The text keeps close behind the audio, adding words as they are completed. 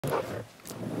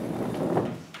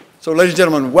So, ladies and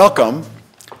gentlemen, welcome.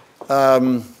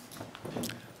 I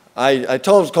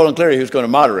told Colin Cleary, who's going to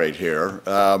moderate here,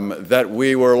 that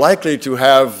we were likely to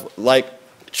have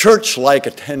church-like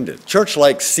attendance,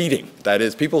 church-like seating. That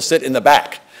is, people sit in the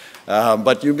back.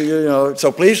 But you know,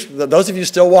 so please, those of you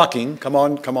still walking, come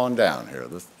on down here.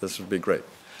 This would be great.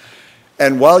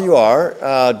 And while you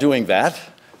are doing that,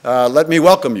 let me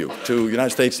welcome you to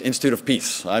United States Institute of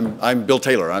Peace. I'm Bill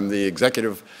Taylor. I'm the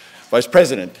executive vice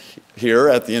president here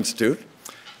at the Institute.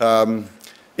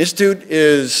 Institute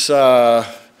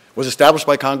was established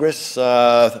by Congress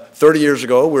 30 years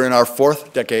ago. We're in our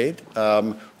 4th decade.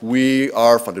 We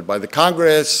are funded by the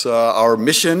Congress. Our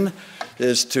mission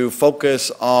is to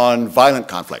focus on violent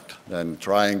conflict and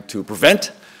trying to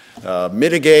prevent,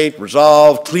 mitigate,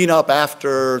 resolve, clean up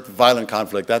after violent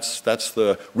conflict. That's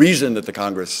the reason that the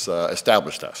Congress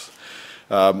established us.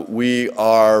 We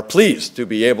are pleased to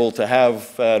be able to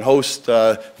have and host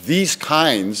these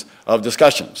kinds of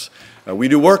discussions. We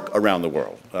do work around the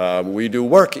world. We do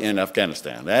work in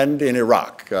Afghanistan and in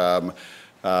Iraq.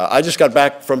 I just got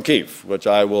back from Kyiv, which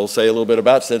I will say a little bit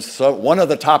about, since one of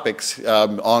the topics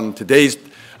on today's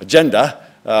agenda,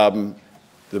 the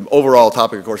overall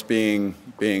topic, of course, being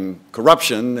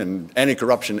corruption and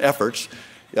anti-corruption efforts,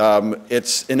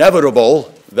 it's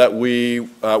inevitable that we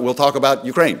will talk about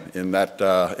Ukraine in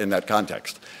that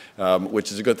context,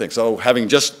 which is a good thing. So, having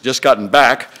just gotten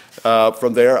back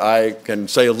from there, I can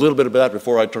say a little bit about that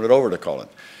before I turn it over to Colin.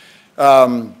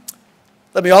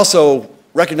 Let me also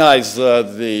recognize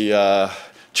the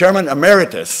Chairman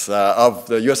Emeritus of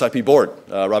the USIP Board,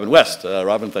 Robin West.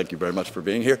 Robin, thank you very much for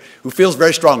being here, who feels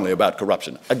very strongly about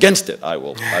corruption. Against it, I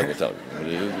will tell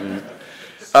you.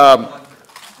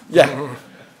 Yeah.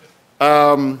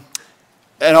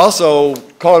 And also,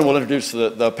 Colin will introduce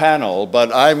the panel,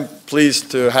 but I'm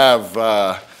pleased to have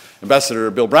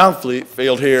Ambassador Bill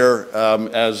Brownfield here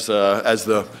as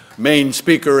the main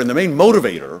speaker and the main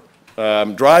motivator,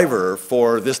 driver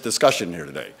for this discussion here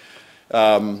today.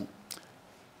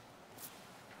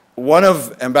 One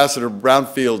of Ambassador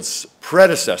Brownfield's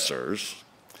predecessors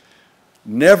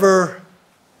never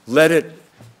let it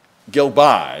go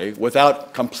by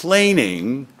without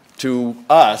complaining to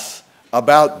us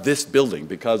about this building,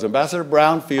 because Ambassador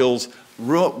Brownfield's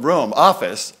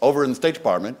office over in the State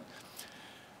Department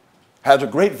has a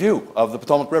great view of the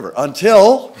Potomac River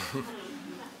until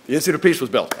the Institute of Peace was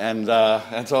built, and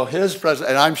so his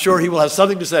president, and I'm sure he will have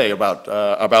something to say about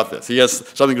this. He has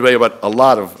something to say about a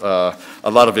lot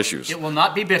of issues. It will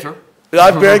not be bitter.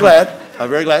 I'm very glad. I'm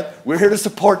very glad. We're here to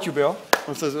support you, Bill.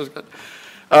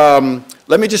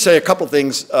 Let me just say a couple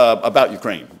things about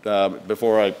Ukraine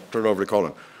before I turn it over to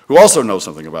Colin, who also knows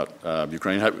something about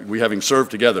Ukraine. We having served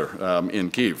together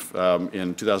in Kyiv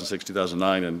in 2006,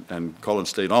 2009, and Colin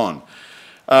stayed on.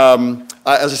 As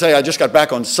I say, I just got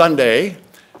back on Sunday.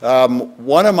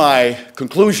 One of my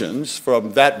conclusions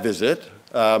from that visit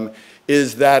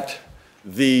is that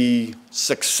the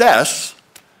success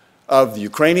of the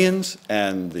Ukrainians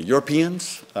and the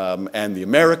Europeans and the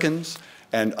Americans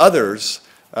and others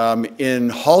in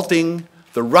halting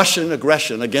the Russian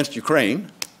aggression against Ukraine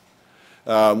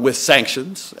with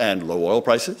sanctions and low oil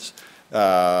prices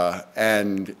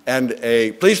and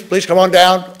please come on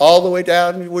down, all the way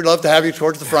down. We'd love to have you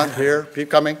towards the front here. Keep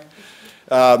coming.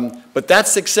 But that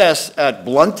success at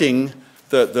blunting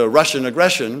the Russian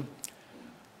aggression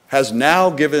has now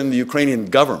given the Ukrainian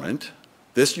government,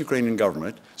 this Ukrainian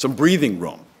government, some breathing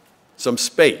room, some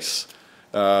space,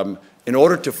 in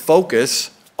order to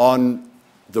focus on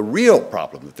the real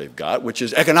problem that they've got, which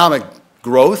is economic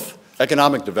growth,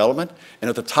 economic development, and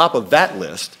at the top of that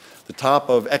list, the top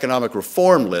of economic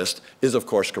reform list, is, of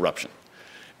course, corruption.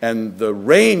 And the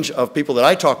range of people that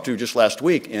I talked to just last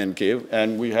week in Kyiv,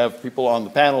 and we have people on the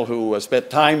panel who spent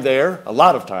time there, a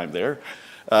lot of time there,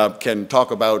 can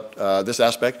talk about this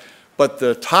aspect. But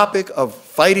the topic of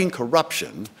fighting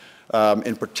corruption,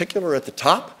 in particular at the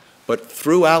top, but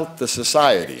throughout the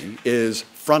society, is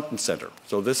front and center.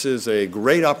 So this is a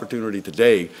great opportunity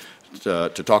today to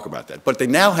talk about that. But they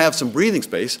now have some breathing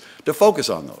space to focus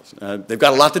on those. They've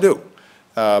got a lot to do.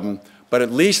 But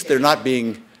at least they're not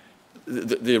being,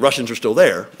 the Russians are still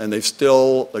there, and they're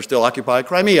still occupy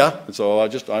Crimea. And so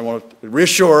I want to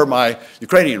reassure my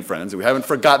Ukrainian friends that we haven't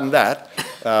forgotten that.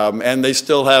 And they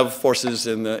still have forces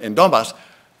in Donbass.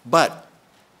 But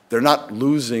they're not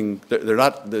losing,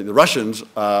 the Russians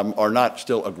are not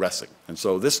still aggressing. And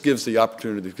so this gives the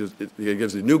opportunity, because it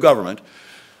gives the new government,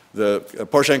 the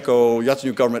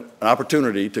Poroshenko-Yatsenyuk government, an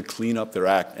opportunity to clean up their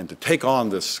act and to take on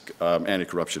this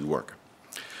anti-corruption work.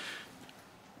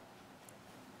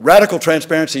 radical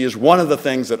transparency is one of the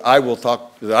things that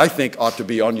I think ought to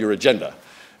be on your agenda.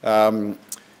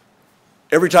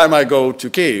 Every time I go to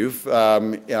Kyiv,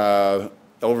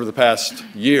 over the past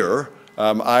year,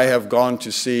 I have gone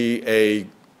to see a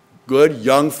good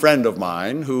young friend of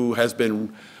mine who has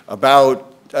been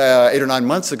about 8 or 9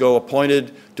 months ago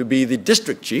appointed to be the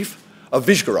district chief of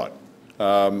Vyshgorod,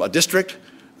 a district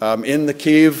in the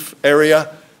Kyiv area,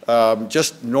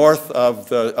 just north of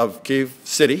Kyiv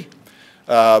city.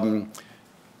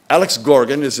 Alex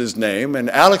Gorgon is his name, and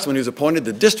Alex, when he was appointed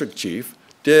the district chief,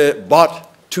 bought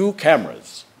 2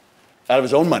 cameras out of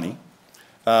his own money,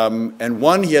 and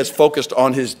one he has focused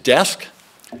on his desk,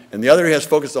 and the other he has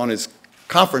focused on his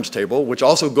conference table, which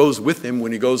also goes with him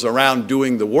when he goes around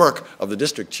doing the work of the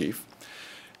district chief.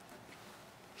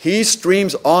 He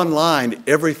streams online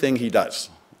everything he does.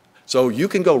 So you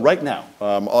can go right now.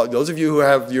 Those of you who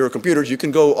have your computers, you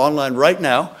can go online right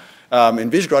now in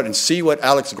Vyshgorod and see what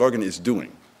Alex Gorgon is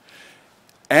doing.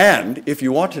 And if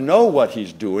you want to know what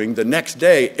he's doing, the next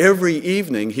day, every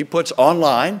evening, he puts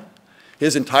online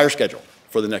his entire schedule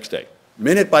for the next day,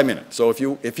 minute by minute. So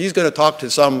if he's going to talk to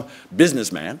some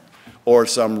businessman or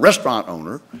some restaurant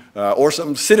owner or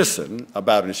some citizen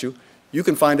about an issue, you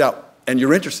can find out, and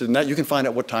you're interested in that, you can find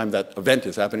out what time that event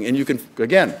is happening, and you can,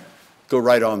 again, go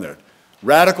right on there.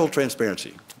 Radical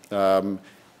transparency.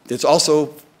 It's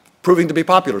also proving to be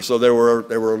popular. So there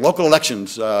were local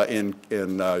elections in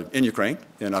Ukraine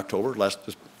in October, just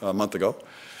a month ago,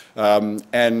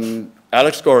 and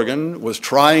Alex Gorgon was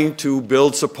trying to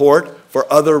build support for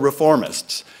other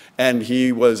reformists, and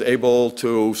he was able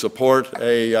to support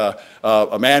a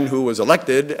man who was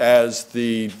elected as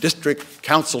the district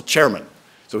council chairman.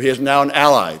 So he is now an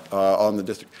ally on the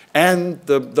district, and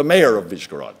the mayor of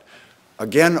Vyshgorod,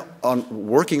 again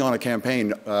working on a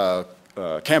campaign.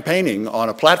 Campaigning on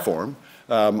a platform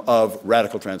of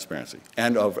radical transparency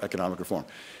and of economic reform.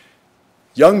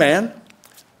 Young man,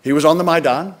 he was on the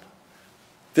Maidan.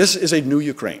 This is a new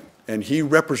Ukraine, and he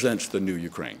represents the new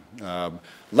Ukraine.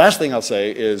 Last thing I'll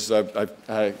say is I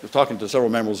was talking to several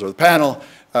members of the panel,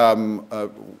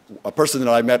 a person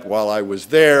that I met while I was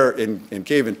there in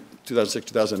Kyiv in 2006,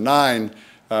 2009,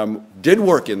 did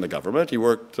work in the government. He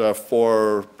worked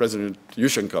for President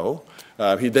Yushchenko.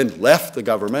 He then left the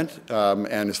government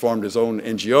and has formed his own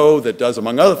NGO that does,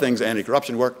 among other things,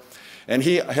 anti-corruption work. And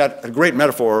he had a great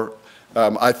metaphor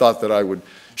I thought that I would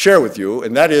share with you,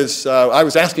 and that is, I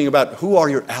was asking about who are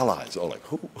your allies, Oleg?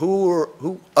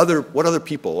 What other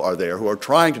people are there who are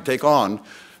trying to take on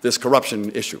this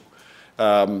corruption issue?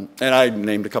 And I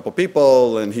named a couple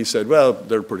people, and he said, well,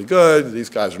 they're pretty good. These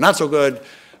guys are not so good.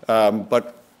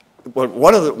 But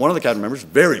one of the cabinet members,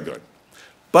 very good.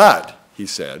 But he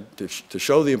said, to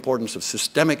show the importance of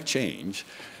systemic change,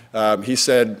 he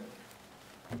said,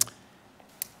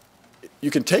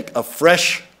 you can take a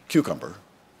fresh cucumber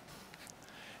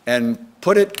and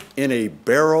put it in a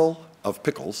barrel of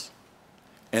pickles,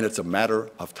 and it's a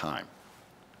matter of time.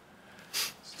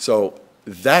 So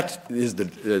that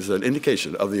is an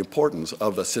indication of the importance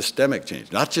of a systemic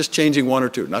change, not just changing one or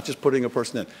two, not just putting a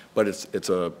person in, but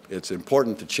it's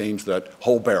important to change that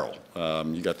whole barrel.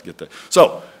 You got to get there.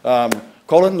 So,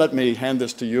 Colin, let me hand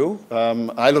this to you.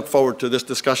 I look forward to this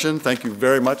discussion. Thank you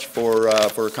very much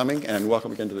for coming, and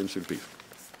welcome again to the Institute of Peace.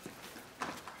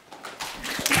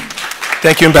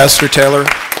 Thank you, Ambassador Taylor.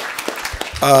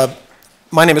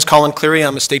 My name is Colin Cleary.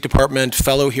 I'm a State Department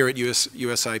Fellow here at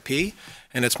USIP,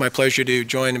 and it's my pleasure to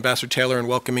join Ambassador Taylor in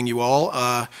welcoming you all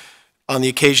on the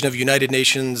occasion of United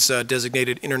Nations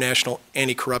designated International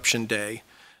Anti-Corruption Day.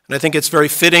 And I think it's very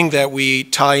fitting that we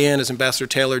tie in, as Ambassador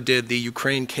Taylor did, the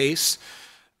Ukraine case.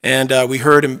 And we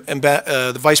heard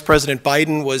the Vice President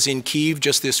Biden was in Kyiv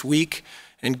just this week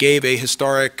and gave a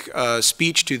historic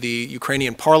speech to the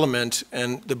Ukrainian parliament,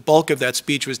 and the bulk of that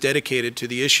speech was dedicated to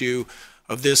the issue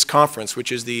of this conference,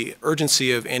 which is the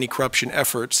urgency of anti-corruption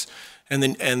efforts and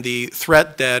the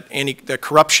threat that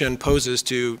corruption poses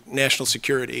to national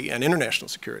security and international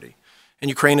security. And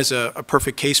Ukraine is a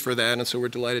perfect case for that, and so we're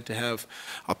delighted to have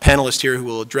a panelist here who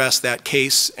will address that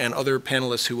case and other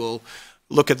panelists who will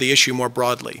look at the issue more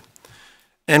broadly.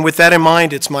 And with that in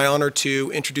mind, it's my honor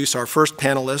to introduce our first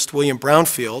panelist, William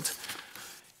Brownfield.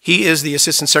 He is the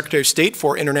Assistant Secretary of State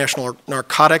for International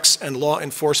Narcotics and Law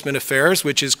Enforcement Affairs,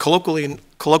 which is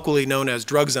colloquially known as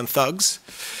Drugs and Thugs.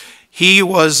 He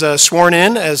was sworn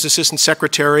in as Assistant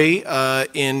Secretary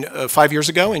 5 years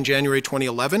ago in January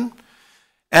 2011.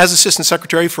 As Assistant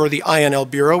Secretary for the INL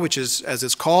Bureau, which is, as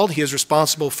it's called, he is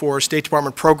responsible for State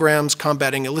Department programs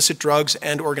combating illicit drugs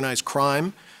and organized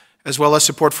crime, as well as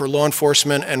support for law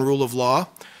enforcement and rule of law.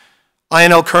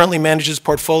 INL currently manages a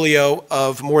portfolio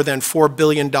of more than $4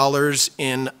 billion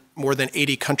in more than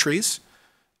 80 countries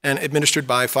and administered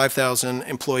by 5,000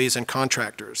 employees and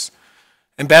contractors.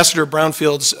 Ambassador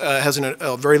Brownfield has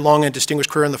a very long and distinguished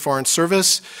career in the Foreign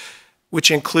Service,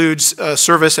 which includes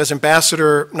service as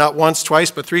ambassador not once,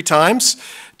 twice, but 3 times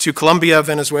to Colombia,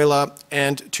 Venezuela,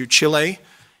 and to Chile.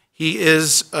 He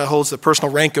holds the personal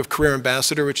rank of Career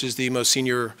Ambassador, which is the most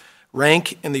senior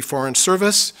rank in the Foreign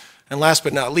Service. And last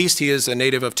but not least, he is a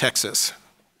native of Texas.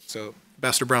 So,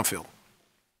 Ambassador Brownfield.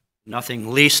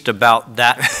 Nothing least about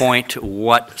that point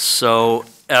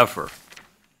whatsoever.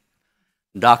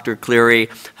 Dr. Cleary,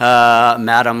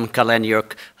 Madam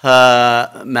Kalenyuk,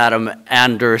 Madam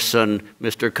Anderson,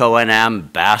 Mr. Cohen,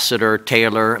 Ambassador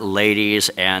Taylor, ladies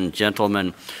and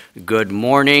gentlemen, good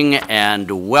morning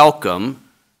and welcome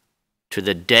to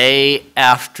the day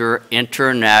after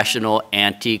International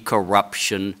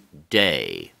Anti-Corruption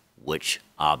Day, which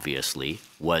obviously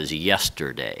was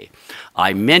yesterday.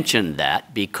 I mention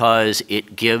that because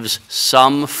it gives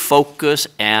some focus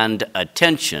and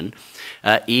attention,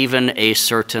 even a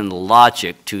certain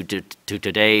logic to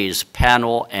today's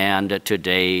panel and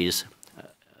today's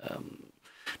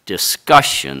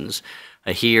discussions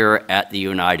here at the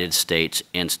United States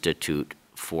Institute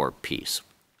for Peace.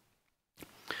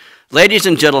 Ladies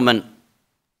and gentlemen,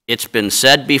 it's been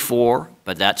said before,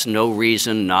 but that's no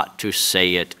reason not to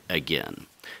say it again.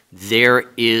 There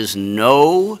is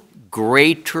no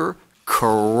greater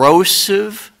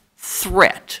corrosive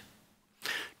threat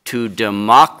to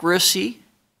democracy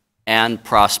and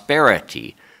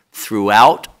prosperity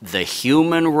throughout the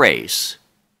human race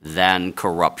than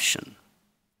corruption.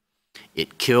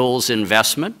 It kills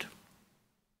investment,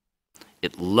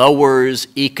 it lowers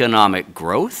economic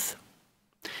growth,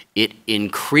 it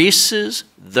increases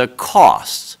the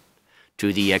costs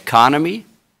to the economy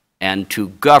and to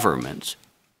governments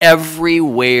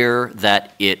everywhere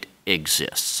that it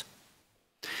exists.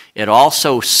 It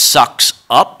also sucks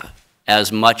up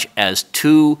as much as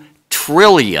 $2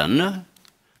 trillion,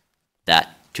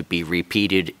 that to be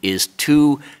repeated is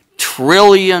 $2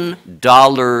 trillion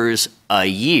a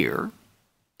year,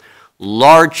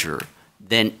 larger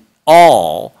than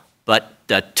all but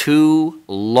the 2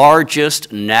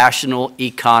 largest national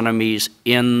economies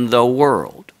in the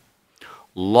world,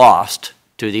 lost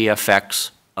to the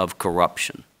effects of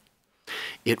corruption.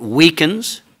 It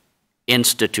weakens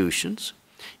institutions,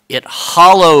 it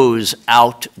hollows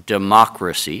out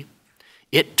democracy,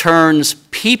 it turns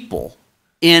people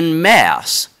en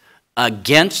masse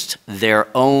against their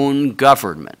own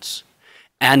governments.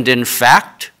 And in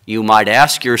fact, you might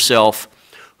ask yourself,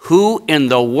 who in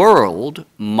the world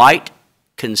might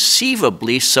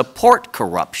conceivably support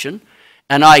corruption?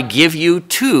 And I give you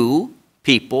 2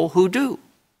 people who do.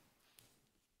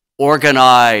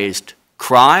 Organized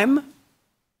crime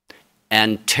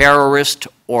and terrorist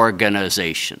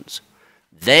organizations.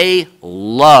 They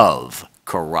love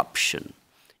corruption.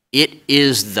 It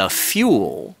is the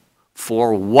fuel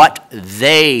for what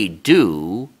they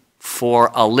do for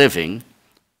a living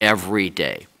every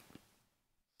day.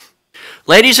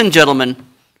 Ladies and gentlemen,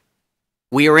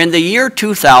 we are in the year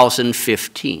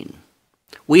 2015.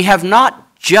 We have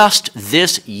not just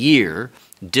this year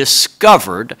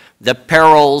discovered the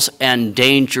perils and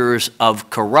dangers of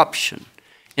corruption.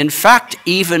 In fact,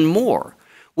 even more,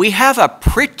 we have a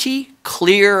pretty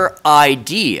clear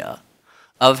idea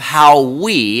of how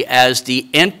we, as the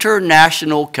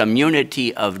international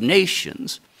community of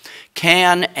nations,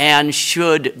 can and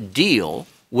should deal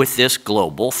with this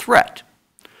global threat.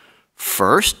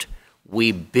 First,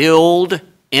 we build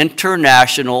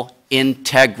international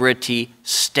integrity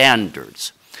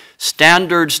standards,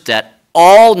 standards that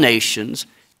all nations,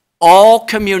 all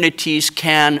communities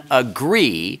can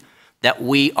agree that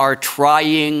we are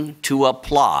trying to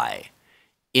apply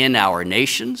in our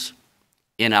nations,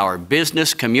 in our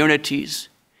business communities,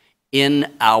 in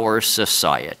our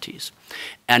societies.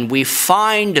 And we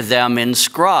find them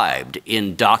inscribed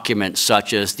in documents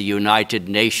such as the United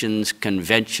Nations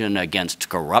Convention Against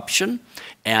Corruption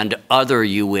and other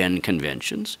UN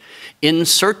conventions, in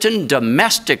certain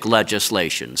domestic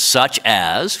legislation, such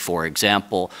as, for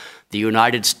example, the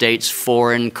United States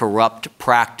Foreign Corrupt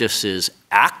Practices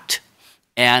Act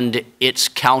and its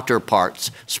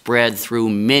counterparts spread through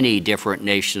many different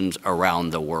nations around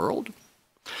the world,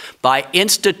 by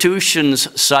institutions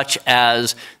such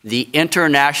as the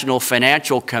International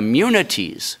Financial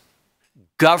Community's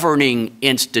governing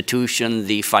institution,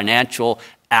 the Financial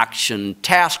Action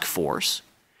Task Force,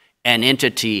 an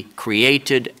entity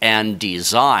created and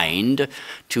designed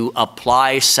to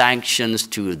apply sanctions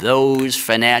to those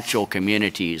financial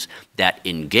communities that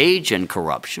engage in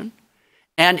corruption,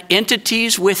 and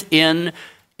entities within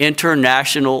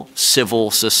international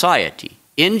civil society,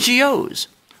 NGOs,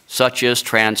 such as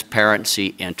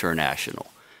Transparency International.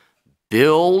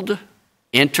 Build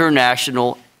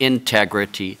international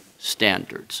integrity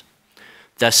standards.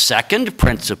 The second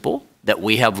principle that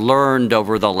we have learned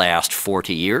over the last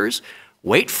 40 years,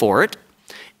 wait for it,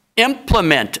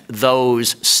 implement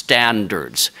those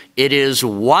standards. It is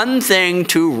one thing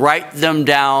to write them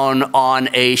down on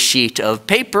a sheet of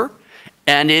paper,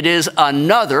 and it is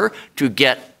another to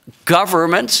get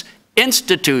governments,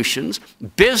 institutions,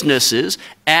 businesses,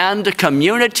 and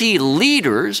community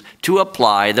leaders to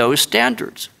apply those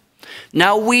standards.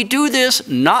 Now, we do this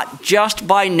not just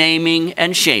by naming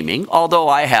and shaming, although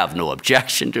I have no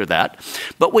objection to that,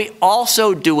 but we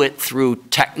also do it through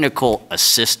technical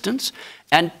assistance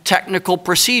and technical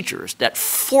procedures that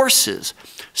forces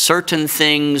certain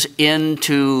things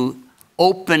into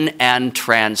open and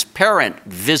transparent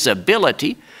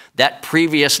visibility that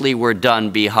previously were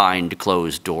done behind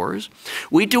closed doors.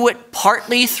 We do it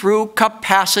partly through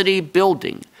capacity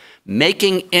building,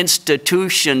 making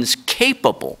institutions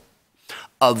capable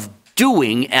of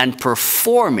doing and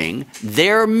performing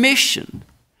their mission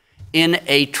in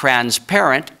a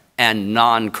transparent and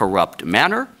non-corrupt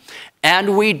manner.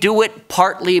 And we do it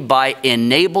partly by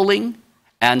enabling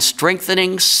and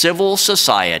strengthening civil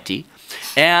society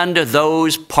and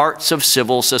those parts of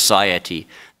civil society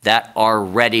that are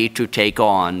ready to take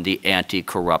on the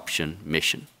anti-corruption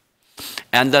mission.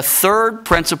 And the third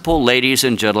principle, ladies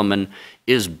and gentlemen,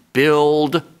 is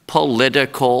build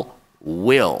political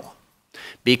will.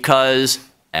 Because,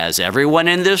 as everyone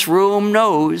in this room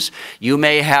knows, you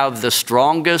may have the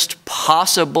strongest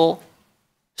possible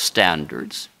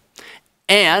standards,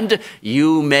 and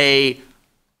you may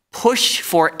push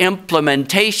for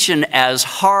implementation as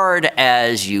hard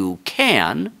as you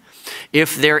can.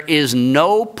 If there is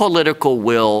no political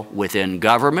will within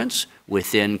governments,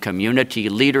 within community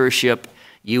leadership,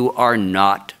 you are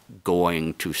not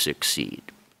going to succeed.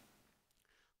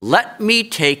 Let me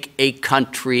take a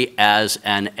country as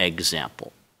an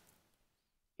example.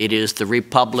 It is the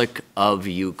Republic of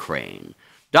Ukraine.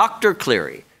 Dr.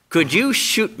 Cleary, could you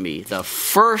shoot me the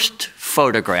first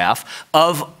photograph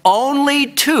of only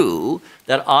two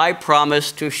that I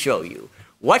promised to show you?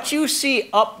 What you see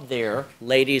up there,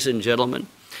 ladies and gentlemen,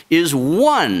 is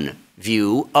one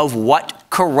view of what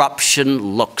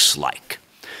corruption looks like.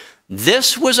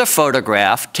 This was a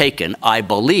photograph taken, I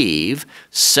believe,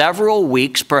 several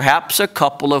weeks, perhaps a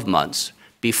couple of months,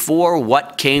 before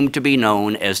what came to be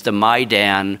known as the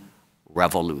Maidan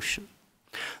Revolution.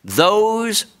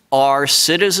 Those are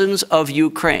citizens of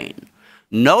Ukraine.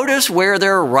 Notice where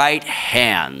their right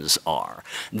hands are.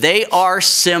 They are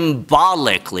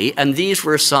symbolically, and these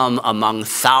were some among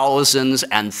thousands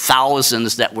and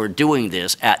thousands that were doing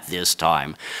this at this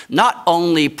time, not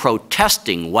only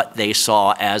protesting what they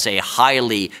saw as a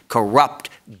highly corrupt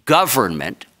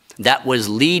government that was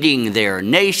leading their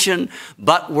nation,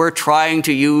 but were trying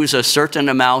to use a certain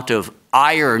amount of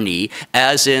irony,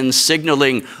 as in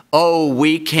signaling, oh,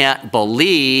 we can't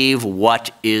believe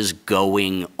what is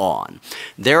going on.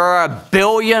 There are a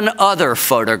billion other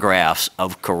photographs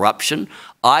of corruption.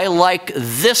 I like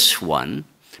this one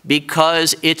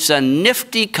because it's a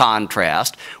nifty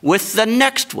contrast with the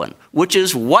next one, which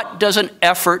is what does an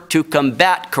effort to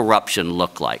combat corruption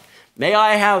look like? May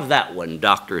I have that one,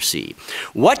 Dr. C?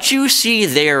 What you see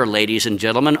there, ladies and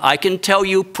gentlemen, I can tell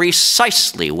you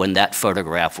precisely when that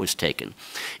photograph was taken.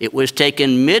 It was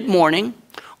taken mid-morning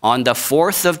on the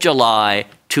 4th of July,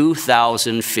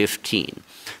 2015.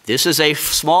 This is a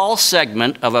small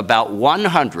segment of about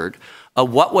 100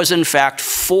 of what was in fact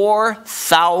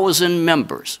 4,000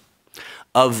 members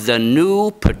of the new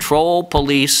patrol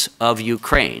police of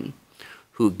Ukraine,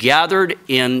 who gathered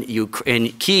in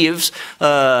Kiev's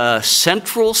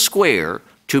central square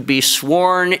to be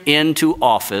sworn into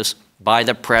office by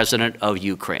the President of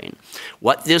Ukraine.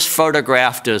 What this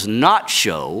photograph does not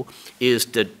show is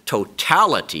the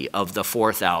totality of the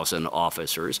 4,000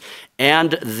 officers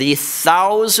and the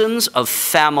thousands of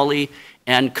family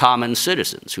and common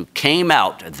citizens who came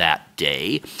out that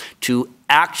day to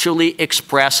actually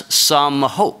express some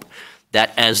hope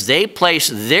that as they place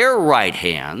their right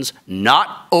hands,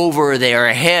 not over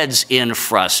their heads in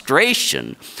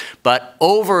frustration, but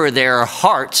over their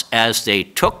hearts as they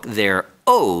took their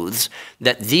oaths,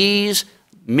 that these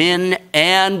men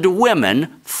and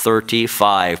women,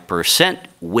 35%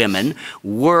 women,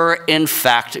 were in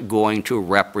fact going to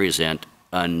represent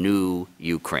a new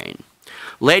Ukraine.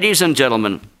 Ladies and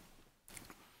gentlemen,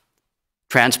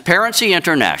 Transparency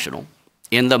International,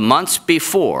 in the months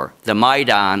before the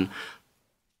Maidan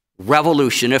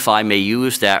Revolution, if I may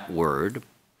use that word,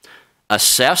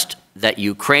 assessed that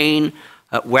Ukraine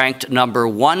ranked number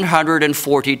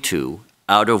 142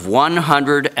 out of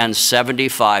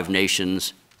 175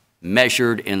 nations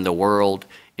measured in the world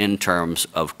in terms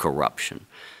of corruption.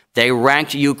 They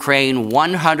ranked Ukraine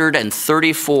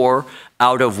 134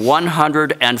 out of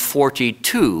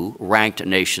 142 ranked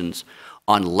nations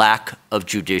on lack of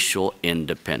judicial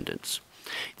independence.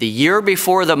 The year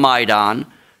before the Maidan,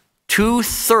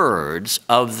 2/3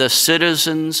 of the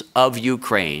citizens of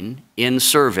Ukraine in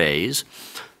surveys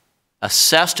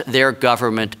assessed their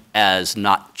government as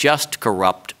not just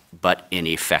corrupt, but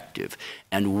ineffective.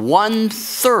 And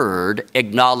 1/3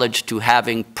 acknowledged to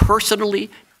having personally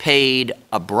paid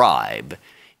a bribe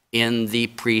in the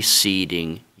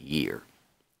preceding year.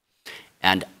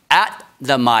 And at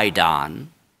the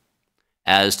Maidan,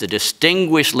 as the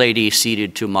distinguished lady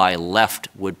seated to my left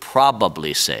would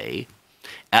probably say,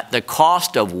 at the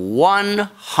cost of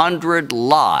 100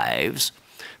 lives,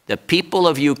 the people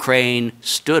of Ukraine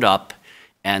stood up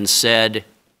and said,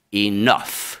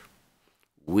 enough.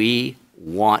 We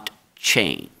want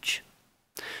change.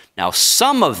 Now,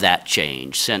 some of that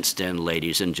change since then,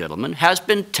 ladies and gentlemen, has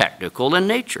been technical in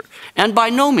nature and by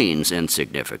no means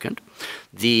insignificant.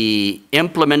 The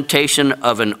implementation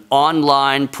of an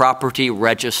online property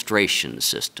registration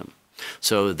system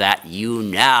so that you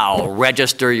now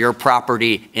register your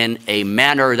property in a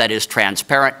manner that is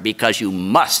transparent because you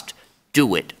must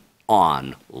do it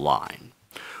online.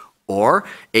 Or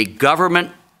a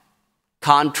government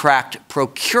contract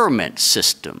procurement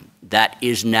system that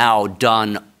is now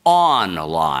done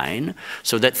online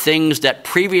so that things that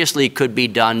previously could be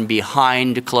done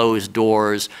behind closed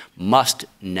doors must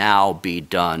now be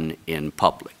done in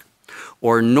public.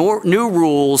 Or new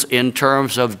rules in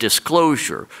terms of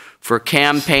disclosure for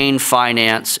campaign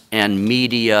finance and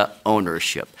media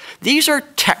ownership. These are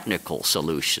technical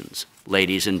solutions,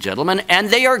 ladies and gentlemen,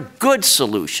 and they are good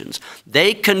solutions.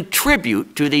 They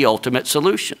contribute to the ultimate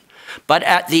solution. But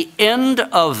at the end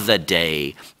of the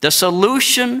day, the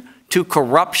solution to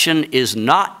corruption is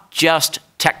not just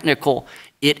technical,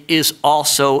 it is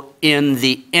also in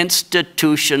the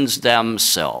institutions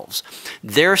themselves.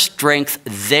 Their strength,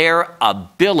 their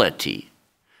ability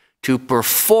to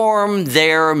perform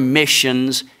their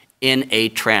missions in a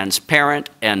transparent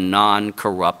and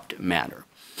non-corrupt manner.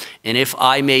 And if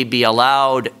I may be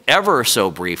allowed ever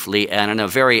so briefly and in a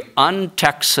very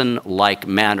un-Texan-like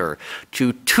manner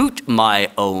to toot my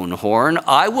own horn,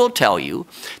 I will tell you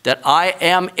that I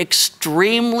am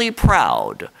extremely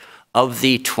proud of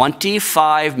the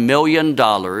 $25 million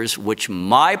which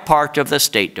my part of the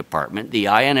State Department, the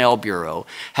INL Bureau,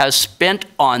 has spent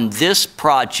on this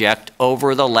project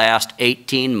over the last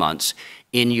 18 months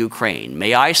in Ukraine.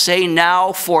 May I say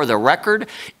now, for the record,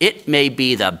 it may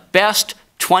be the best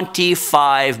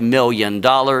 $25 million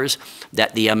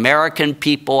that the American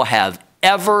people have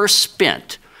ever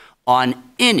spent on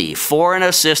any foreign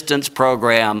assistance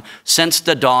program since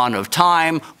the dawn of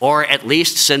time, or at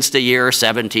least since the year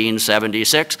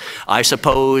 1776, I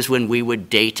suppose, when we would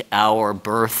date our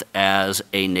birth as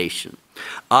a nation.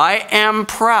 I am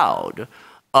proud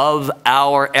of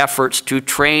our efforts to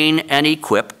train and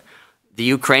equip the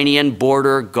Ukrainian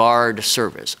Border Guard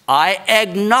Service. I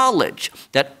acknowledge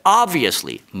that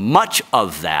obviously much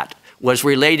of that was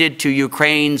related to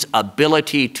Ukraine's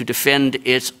ability to defend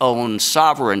its own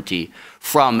sovereignty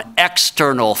from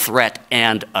external threat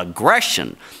and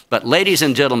aggression. But ladies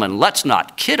and gentlemen, let's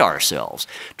not kid ourselves.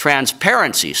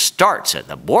 Transparency starts at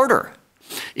the border.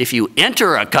 If you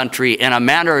enter a country in a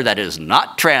manner that is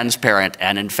not transparent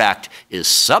and in fact is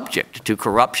subject to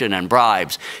corruption and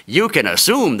bribes, you can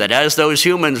assume that as those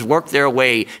humans work their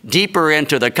way deeper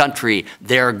into the country,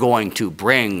 they're going to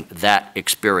bring that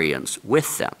experience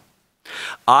with them.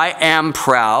 I am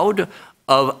proud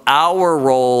of our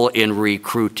role in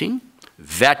recruiting,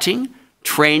 vetting,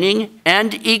 training,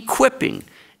 and equipping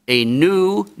a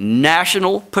new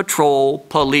National Patrol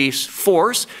Police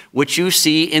Force, which you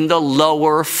see in the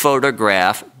lower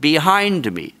photograph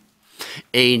behind me.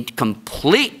 A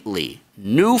completely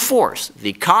new force.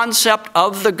 The concept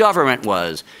of the government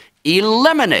was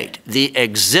eliminate the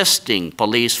existing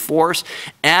police force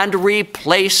and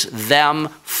replace them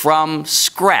from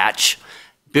scratch,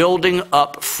 building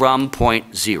up from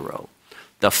point zero.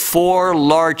 The 4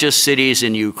 largest cities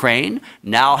in Ukraine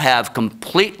now have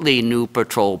completely new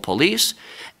patrol police,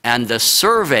 and the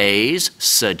surveys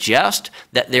suggest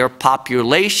that their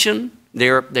population,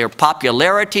 their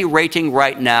popularity rating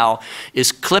right now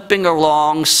is clipping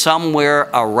along somewhere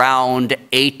around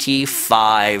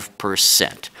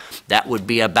 85%. That would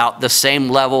be about the same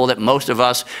level that most of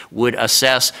us would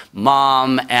assess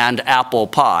mom and apple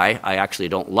pie. I actually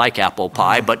don't like apple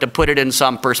pie, but to put it in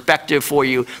some perspective for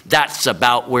you, that's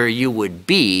about where you would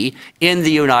be in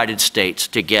the United States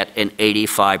to get an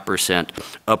 85%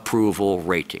 approval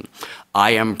rating.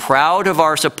 I am proud of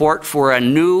our support for a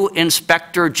new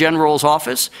Inspector General's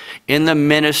office in the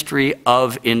Ministry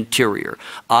of Interior.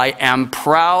 I am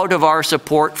proud of our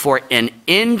support for an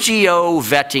NGO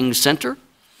vetting center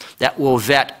that will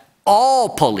vet all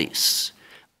police,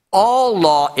 all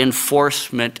law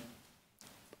enforcement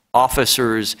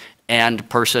officers and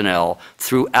personnel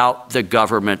throughout the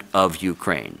government of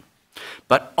Ukraine.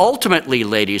 But ultimately,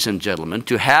 ladies and gentlemen,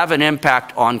 to have an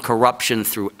impact on corruption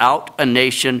throughout a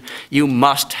nation, you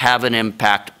must have an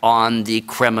impact on the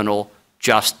criminal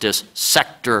justice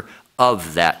sector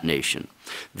of that nation.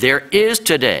 There is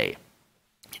today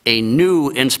a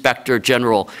new Inspector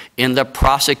General in the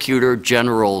Prosecutor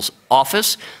General's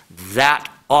office, that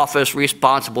office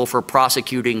responsible for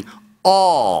prosecuting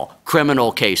all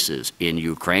criminal cases in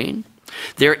Ukraine.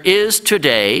 There is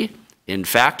today, in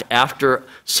fact, after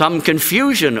some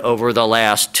confusion over the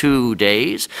last 2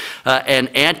 days, an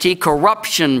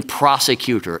anti-corruption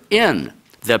prosecutor in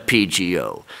the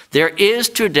PGO. There is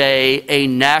today a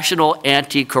National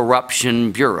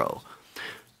Anti-Corruption Bureau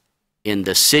in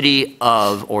the city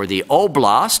of, or the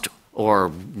oblast, or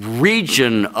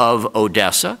region of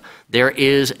Odessa. There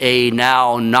is a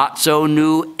now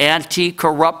not-so-new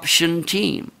anti-corruption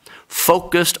team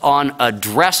focused on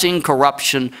addressing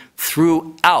corruption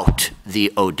throughout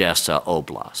the Odessa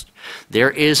Oblast. There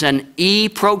is an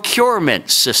e-procurement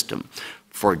system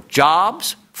for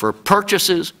jobs, for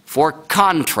purchases, for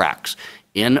contracts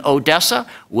in Odessa,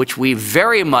 which we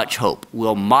very much hope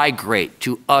will migrate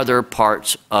to other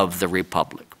parts of the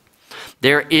Republic.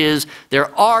 There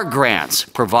are grants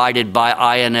provided by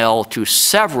INL to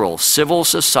several civil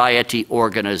society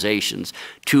organizations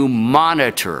to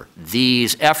monitor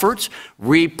these efforts,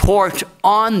 report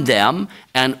on them,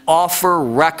 and offer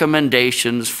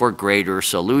recommendations for greater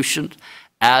solutions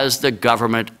as the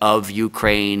government of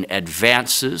Ukraine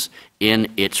advances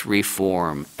in its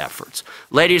reform efforts.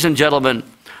 Ladies and gentlemen,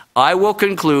 I will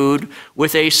conclude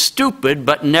with a stupid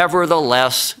but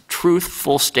nevertheless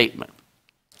truthful statement.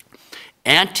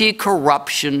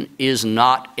 Anti-corruption is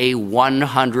not a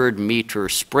 100-meter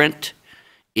sprint,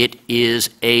 it is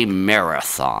a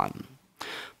marathon.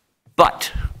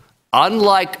 But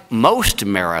unlike most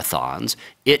marathons,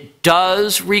 it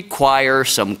does require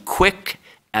some quick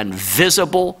and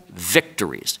visible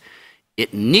victories.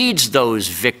 It needs those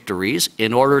victories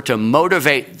in order to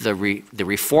motivate the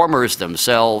reformers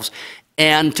themselves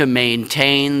and to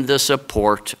maintain the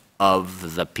support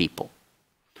of the people.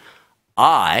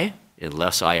 I,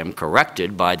 unless I am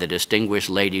corrected by the distinguished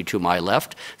lady to my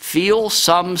left, feel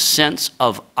some sense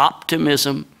of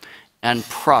optimism and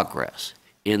progress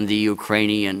in the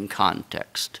Ukrainian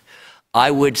context. I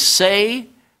would say,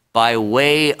 by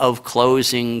way of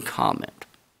closing comment,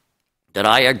 that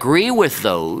I agree with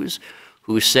those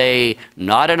who say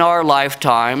not in our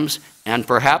lifetimes, and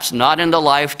perhaps not in the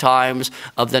lifetimes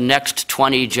of the next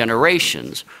 20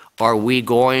 generations, are we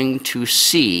going to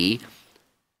see,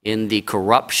 in the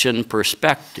corruption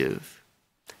perspective,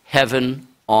 heaven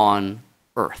on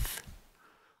earth.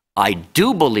 I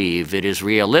do believe it is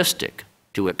realistic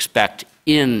to expect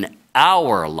in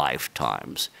our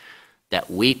lifetimes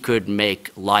that we could make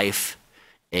life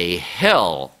a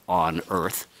hell on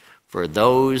earth for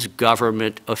those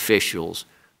government officials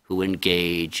who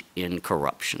engage in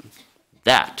corruption.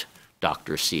 That,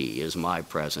 Dr. C., is my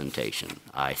presentation.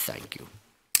 I thank you.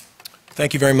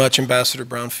 Thank you very much, Ambassador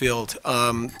Brownfield.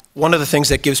 One of the things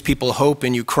that gives people hope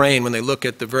in Ukraine when they look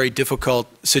at the very difficult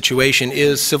situation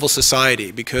is civil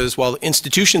society, because while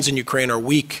institutions in Ukraine are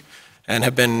weak and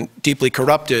have been deeply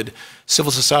corrupted,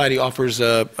 civil society offers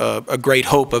a great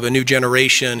hope of a new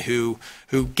generation who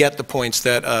get the points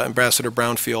that Ambassador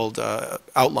Brownfield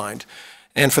outlined.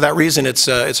 And for that reason, it's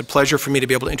a pleasure for me to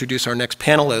be able to introduce our next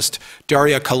panelist,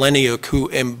 Daria Kaleniuk, who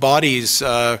embodies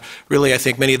really, I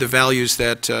think, many of the values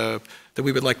that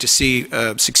we would like to see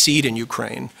succeed in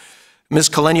Ukraine. Ms.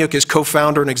 Kaleniuk is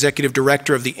co-founder and executive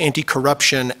director of the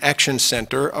Anticorruption Action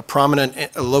Center, a prominent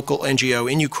local NGO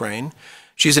in Ukraine.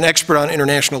 She's an expert on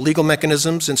international legal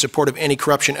mechanisms in support of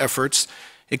anti-corruption efforts,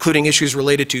 including issues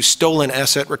related to stolen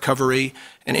asset recovery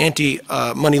and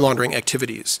anti-money laundering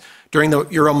activities. During the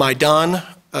Euromaidan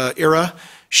era,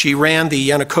 she ran the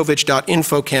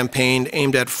Yanukovych.info campaign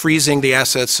aimed at freezing the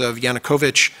assets of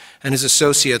Yanukovych and his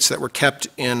associates that were kept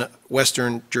in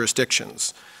Western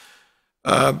jurisdictions.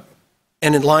 And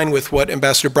in line with what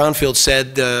Ambassador Brownfield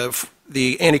said,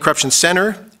 the Anti-Corruption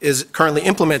Center is currently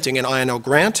implementing an INL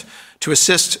grant to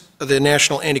assist the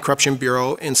National Anti-Corruption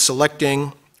Bureau in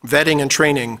selecting, vetting, and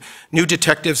training new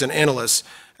detectives and analysts,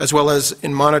 as well as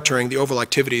in monitoring the overall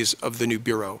activities of the new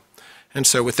bureau. And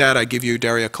so with that, I give you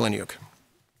Daria Kaleniuk.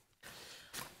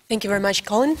 Thank you very much,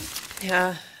 Colin.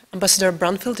 Ambassador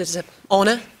Brownfield, it's an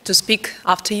honor to speak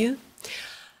after you.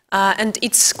 And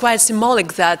it's quite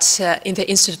symbolic that in the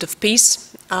Institute of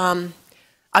Peace,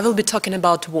 I will be talking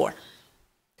about war.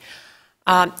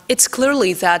 It's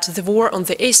clearly that the war on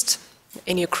the East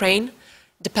in Ukraine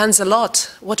depends a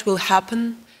lot what will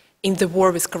happen in the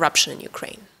war with corruption in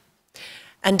Ukraine.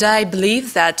 And I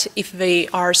believe that if we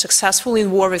are successful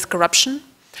in war with corruption,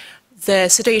 the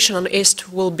situation on the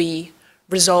East will be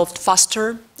resolved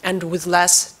faster and with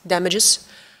less damages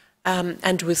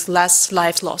and with less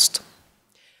lives lost.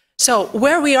 So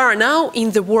where we are now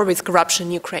in the war with corruption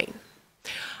in Ukraine,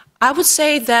 I would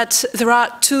say that there are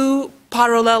two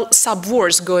parallel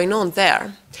sub-wars going on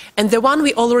there, and the one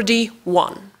we already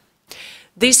won.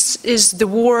 This is the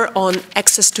war on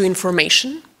access to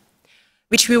information,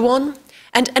 which we won,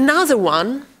 and another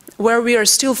one where we are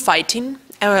still fighting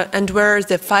and where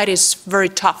the fight is very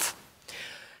tough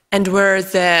and where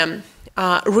the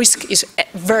risk is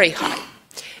very high.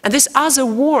 And this other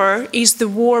war is the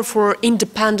war for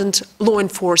independent law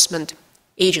enforcement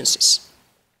agencies.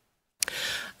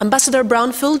 Ambassador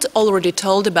Brownfield already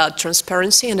told about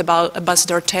transparency, and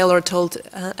Ambassador Taylor told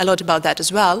a lot about that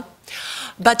as well.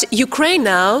 But Ukraine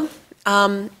now,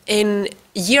 in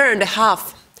a year and a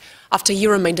half after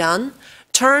Euromaidan,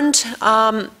 turned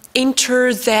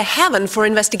into the heaven for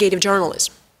investigative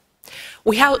journalism.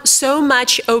 We have so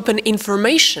much open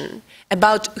information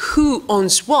about who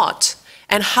owns what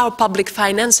and how public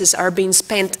finances are being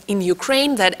spent in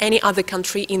Ukraine that any other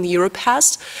country in Europe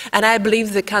has, and I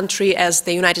believe the country as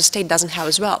the United States doesn't have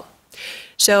as well.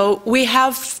 So we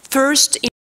have first in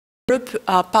Europe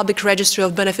a public registry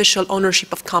of beneficial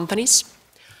ownership of companies.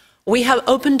 We have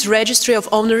opened registry of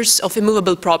owners of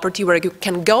immovable property where you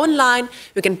can go online,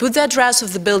 you can put the address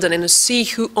of the building and see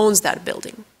who owns that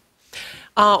building.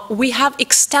 We have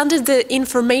extended the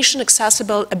information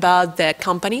accessible about the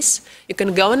companies. You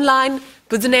can go online,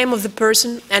 put the name of the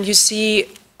person, and you see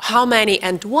how many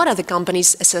and what are the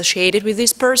companies associated with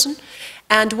this person,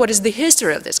 and what is the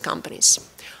history of these companies.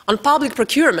 On public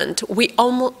procurement, we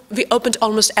opened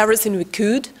almost everything we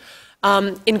could,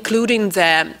 including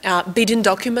the bidding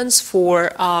documents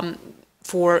for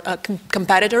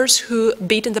competitors who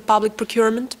bid in the public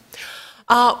procurement.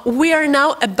 We are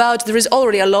now there is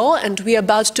already a law, and we are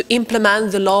about to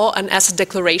implement the law and asset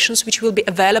declarations, which will be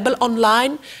available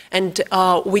online and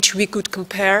which we could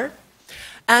compare.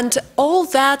 And all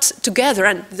that together,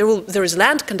 and there is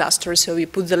land cadastre, so you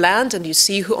put the land and you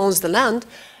see who owns the land.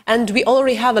 And we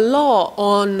already have a law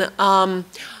on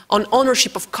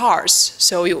ownership of cars.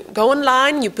 So you go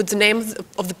online, you put the name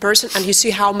of the person, and you see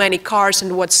how many cars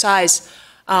and what size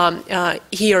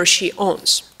he or she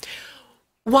owns.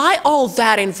 Why all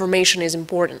that information is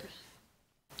important?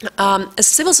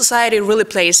 Civil society really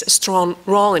plays a strong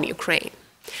role in Ukraine.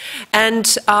 And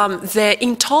the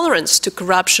intolerance to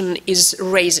corruption is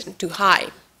rising too high.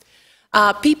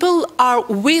 People are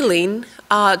willing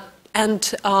and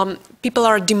people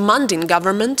are demanding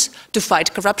government to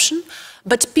fight corruption,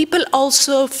 but people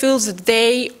also feel that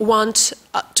they want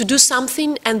to do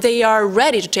something and they are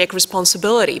ready to take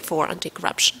responsibility for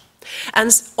anti-corruption.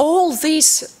 And all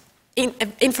this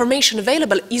information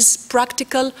available is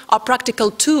practical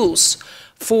tools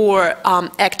for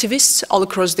activists all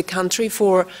across the country,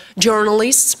 for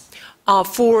journalists,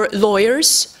 for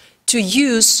lawyers to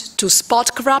use to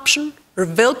spot corruption,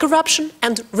 reveal corruption,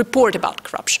 and report about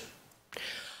corruption.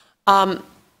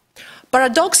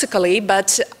 Paradoxically,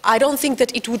 but I don't think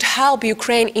that it would help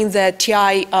Ukraine in the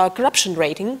TI corruption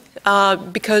rating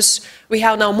because we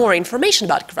have now more information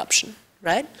about corruption,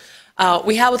 right?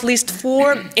 We have at least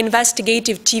 4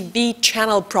 investigative TV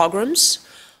channel programs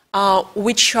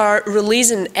which are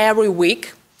releasing every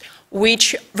week,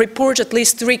 which report at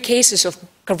least 3 cases of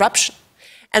corruption.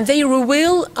 And they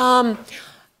reveal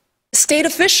state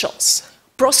officials,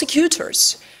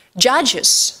 prosecutors,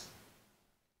 judges,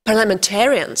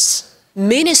 parliamentarians,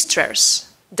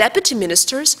 ministers, deputy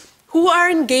ministers who are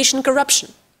engaged in corruption.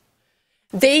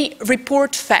 They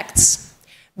report facts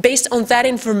based on that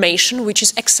information which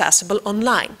is accessible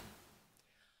online.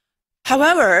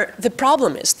 However, the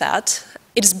problem is that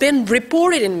it's been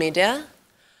reported in media,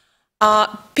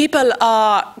 people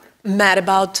are mad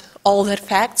about all that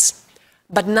facts,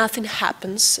 but nothing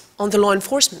happens on the law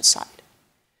enforcement side.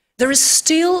 There is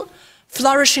still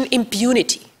flourishing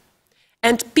impunity,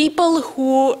 and people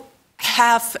who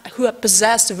who have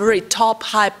possessed very top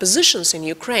high positions in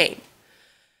Ukraine,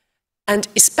 and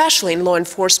especially in law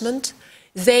enforcement,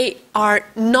 they are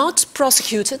not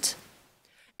prosecuted,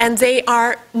 and their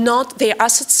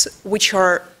assets which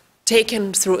are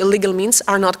taken through illegal means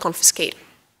are not confiscated.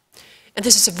 And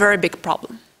this is a very big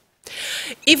problem.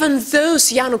 Even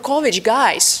those Yanukovych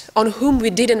guys on whom we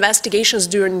did investigations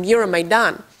during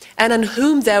Euromaidan, and on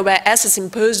whom there were assets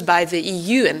imposed by the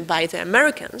EU and by the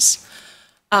Americans,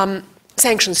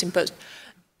 sanctions imposed,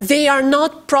 they are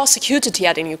not prosecuted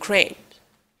yet in Ukraine.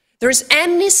 There is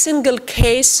any single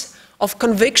case of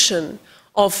conviction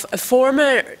of a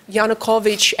former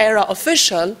Yanukovych-era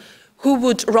official who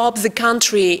would rob the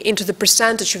country into the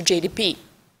percentage of GDP.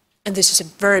 And this is a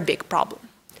very big problem.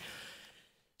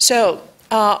 So,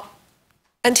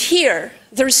 and here,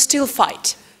 there is still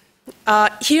fight.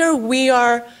 Here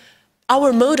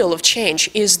our model of change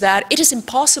is that it is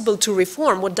impossible to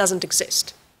reform what doesn't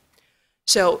exist.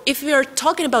 So, if we are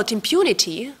talking about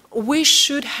impunity, we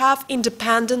should have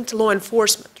independent law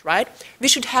enforcement, right? We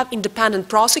should have independent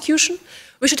prosecution,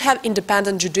 we should have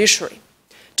independent judiciary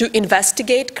to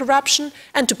investigate corruption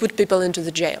and to put people into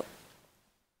the jail.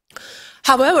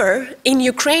 However, in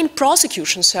Ukraine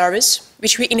prosecution service,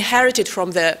 which we inherited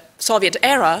from the Soviet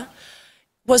era,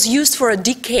 was used for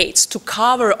decades to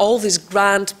cover all this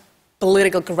grand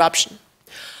political corruption.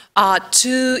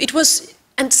 It was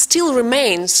and still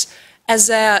remains as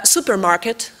a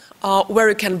supermarket where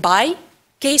you can buy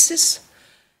cases,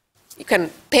 you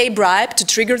can pay a bribe to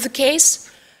trigger the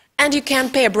case, and you can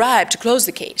pay a bribe to close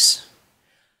the case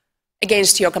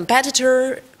against your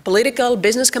competitor, political,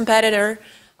 business competitor,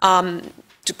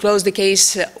 to close the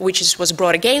case which was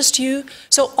brought against you.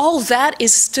 So all that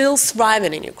is still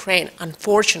thriving in Ukraine,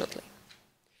 unfortunately.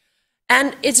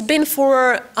 And it's been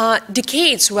for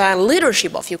decades when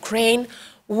leadership of Ukraine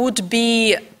would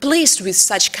be pleased with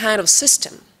such kind of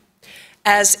system.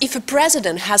 As if a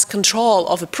president has control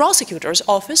of a prosecutor's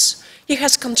office, he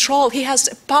has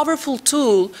a powerful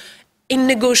tool in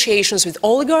negotiations with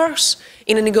oligarchs,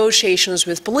 in negotiations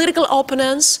with political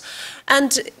opponents,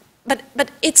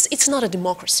 but it's not a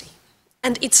democracy,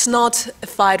 and it's not a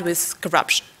fight with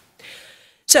corruption.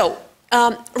 So,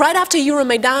 right after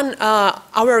Euromaidan,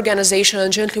 our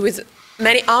organization, jointly with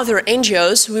many other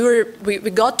NGOs, we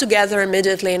got together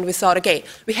immediately and we thought, okay,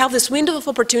 we have this window of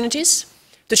opportunities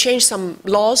to change some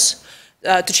laws,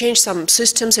 to change some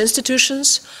systems,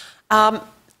 institutions.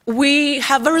 We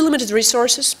have very limited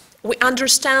resources. We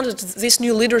understand that this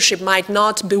new leadership might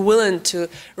not be willing to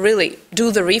really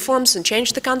do the reforms and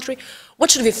change the country. What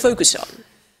should we focus on?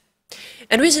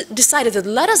 And we decided that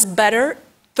let us better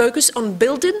focus on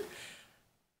building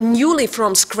newly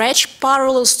from scratch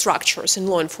parallel structures in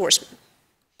law enforcement.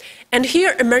 And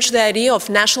here emerged the idea of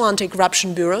National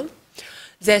Anti-Corruption Bureau,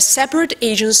 the separate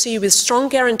agency with strong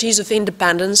guarantees of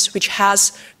independence, which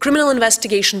has criminal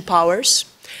investigation powers,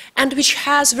 and which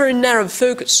has very narrow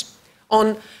focus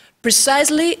on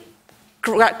precisely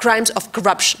crimes of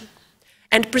corruption,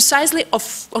 and precisely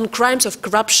on crimes of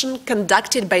corruption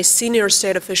conducted by senior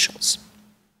state officials.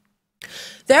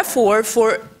 Therefore,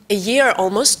 for a year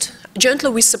almost, jointly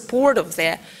with support of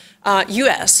the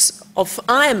US, of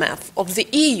IMF, of the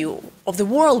EU, of the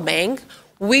World Bank,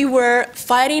 we were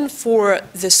fighting for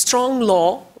the strong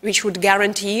law which would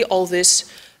guarantee all these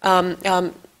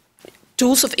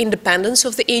tools of independence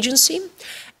of the agency,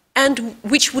 and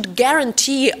which would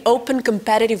guarantee open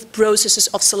competitive processes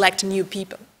of selecting new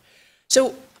people.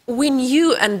 So we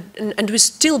knew and we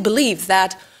still believe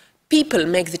that people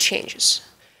make the changes.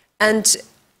 And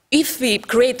if we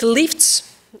create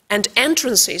lifts and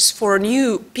entrances for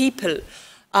new people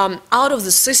out of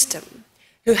the system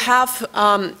who have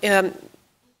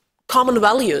common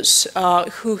values,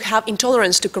 who have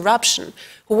intolerance to corruption,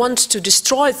 who want to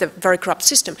destroy the very corrupt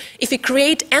system, if we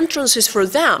create entrances for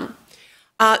them,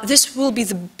 this will be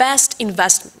the best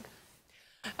investment.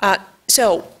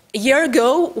 So, a year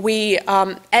ago, we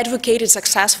advocated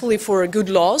successfully for good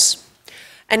laws,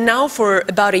 and now for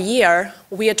about a year,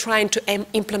 we are trying to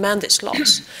implement these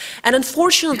laws. And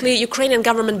unfortunately, Ukrainian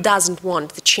government doesn't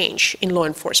want the change in law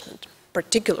enforcement,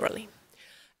 particularly,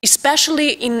 especially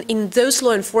in those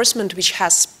law enforcement which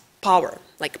has power,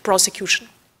 like prosecution.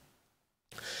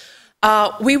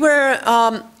 We were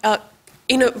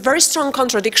in a very strong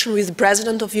contradiction with the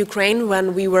president of Ukraine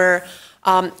when we were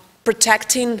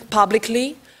protecting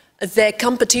publicly the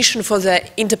competition for the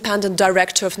independent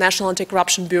director of National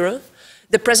Anti-Corruption Bureau.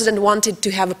 The president wanted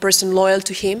to have a person loyal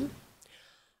to him.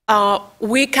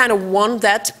 We kind of won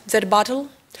that battle.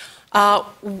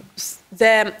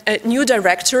 The new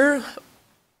director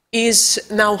is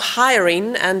now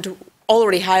hiring and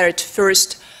already hired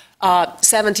first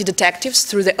 70 detectives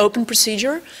through the open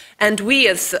procedure, and we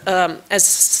as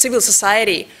civil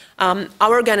society,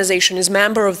 our organization is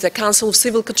member of the Council of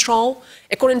Civil Control.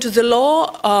 According to the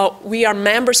law, we are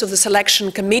members of the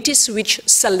selection committees which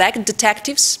select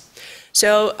detectives.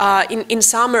 So in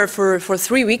summer for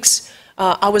 3 weeks,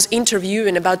 I was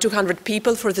interviewing about 200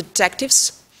 people for the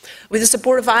detectives. With the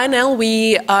support of INL,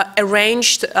 we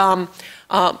arranged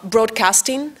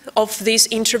broadcasting of these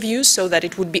interviews so that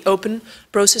it would be open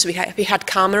process. We had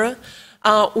camera.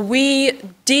 We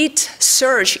did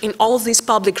search in all of these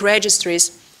public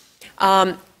registries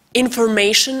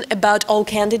information about all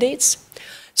candidates.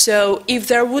 So if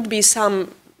there would be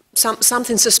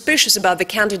something suspicious about the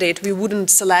candidate, we wouldn't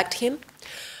select him.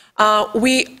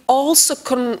 We also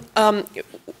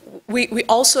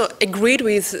agreed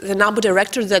with the NABU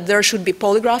director that there should be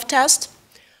polygraph test,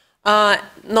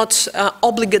 not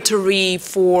obligatory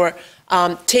for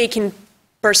taking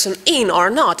person in or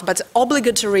not, but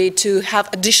obligatory to have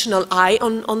additional eye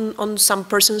on some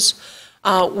persons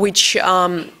which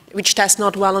test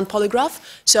not well on polygraph.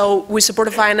 So with support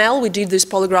of INL, we did this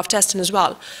polygraph testing as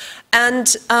well.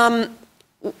 And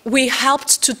we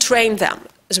helped to train them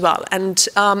as well. And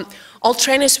all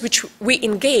trainers which we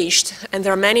engaged, and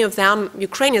there are many of them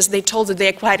Ukrainians, they told that they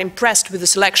are quite impressed with the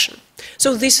selection.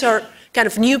 So these are kind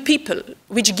of new people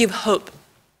which give hope.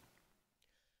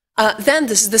 Then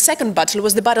the second battle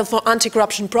was the battle for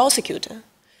anti-corruption prosecutor,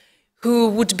 who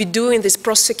would be doing this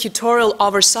prosecutorial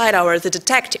oversight over the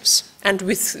detectives, and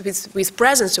with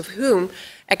presence of whom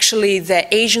actually the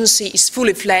agency is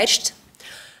fully fledged,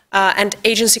 and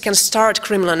agency can start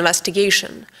criminal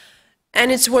investigation.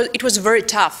 And it was very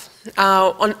tough.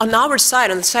 On our side,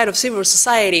 on the side of civil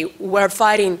society, we're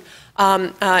fighting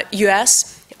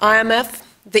US, IMF,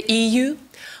 the EU,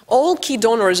 all key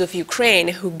donors of Ukraine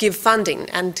who give funding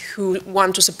and who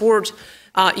want to support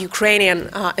Ukrainian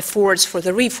efforts for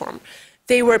the reform.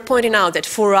 They were pointing out that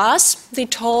for us, they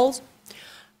told,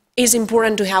 it's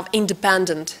important to have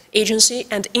independent agency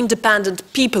and independent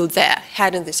people there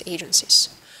heading these agencies.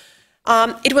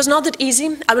 It was not that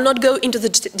easy. I will not go into the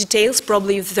details,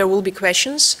 probably if there will be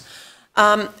questions.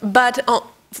 But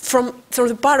from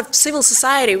the part of civil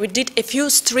society, we did a few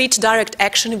street direct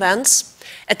action events,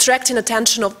 attracting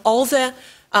attention of all the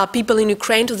people in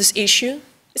Ukraine to this issue.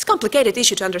 It's a complicated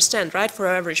issue to understand, right, for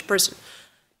an average person.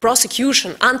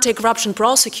 Prosecution, anti-corruption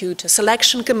prosecutor,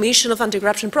 selection commission of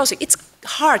anti-corruption prosecutor. It's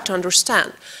hard to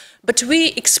understand. But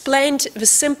we explained with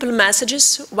simple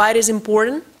messages why it is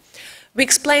important. We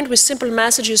explained with simple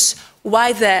messages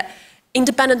why the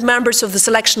independent members of the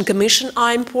selection commission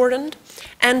are important.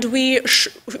 And we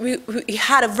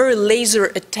had a very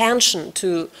laser attention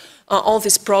to all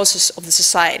this process of the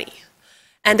society.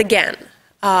 And again,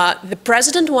 the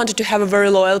president wanted to have a very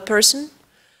loyal person.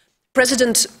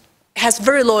 President has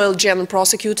very loyal general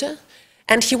prosecutor,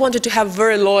 and he wanted to have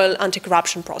very loyal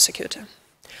anti-corruption prosecutor.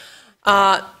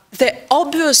 The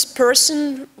obvious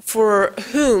person for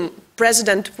whom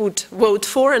president would vote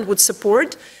for and would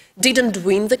support didn't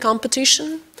win the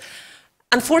competition.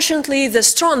 Unfortunately, the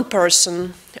strong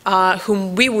person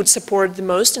whom we would support the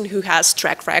most and who has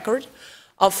track record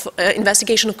of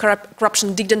investigation of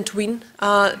corruption didn't win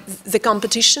the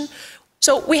competition.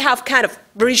 So we have kind of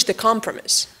reached the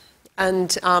compromise.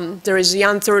 And there is a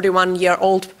young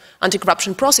 31-year-old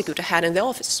anti-corruption prosecutor head in the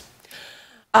office.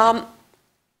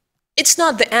 It's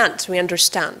not the end, we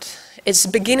understand. It's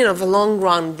the beginning of a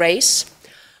long-run race.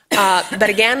 But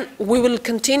again, we will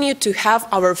continue to have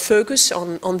our focus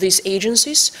on these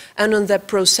agencies and on the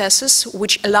processes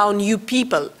which allow new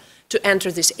people to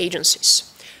enter these agencies.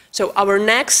 So our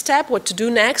next step, what to do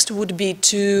next, would be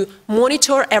to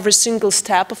monitor every single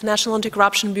step of National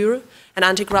Anti-Corruption Bureau and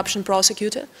Anti-Corruption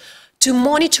Prosecutor, to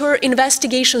monitor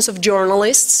investigations of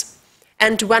journalists,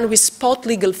 and when we spot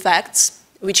legal facts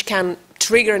which can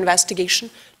trigger investigation,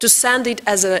 to send it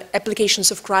as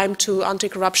applications of crime to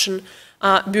Anti-Corruption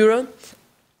Bureau.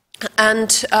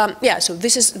 And yeah, so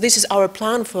this is our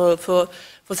plan for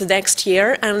the next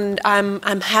year, and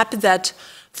I'm happy that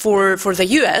for the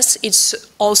US it's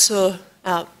also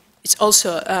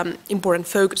important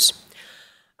focus.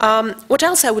 What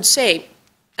else I would say?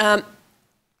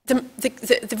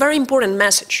 The very important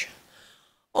message,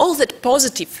 all that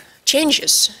positive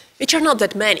changes, which are not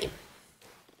that many,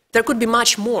 there could be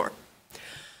much more.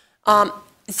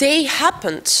 They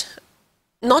happened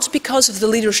not because of the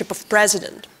leadership of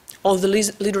president, or the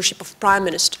leadership of prime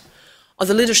minister, or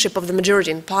the leadership of the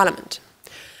majority in parliament.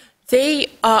 They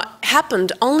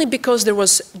happened only because there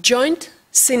was joint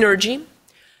synergy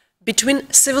between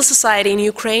civil society in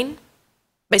Ukraine.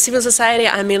 By civil society,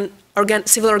 I mean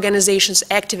civil organizations,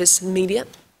 activists, and media,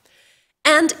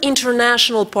 and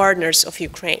international partners of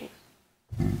Ukraine.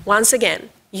 Once again,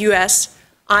 US,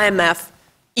 IMF,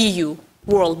 EU,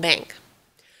 World Bank.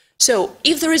 So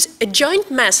if there is a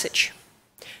joint message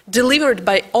delivered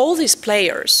by all these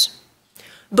players,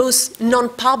 both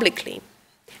non-publicly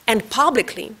and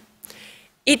publicly,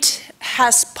 it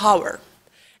has power.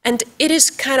 And it is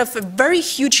kind of a very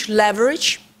huge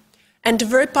leverage and a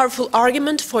very powerful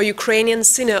argument for Ukrainian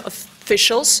senior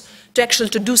officials to actually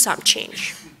do some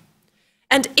change.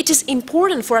 And it is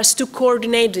important for us to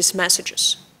coordinate these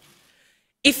messages.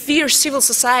 If we, civil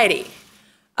society,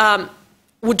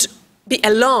 would be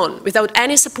alone without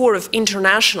any support of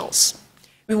internationals,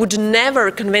 we would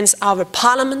never convince our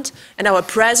parliament and our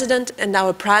president and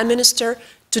our prime minister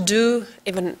to do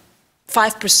even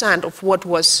 5% of what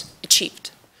was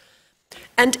achieved.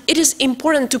 And it is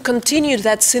important to continue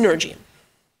that synergy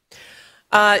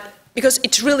because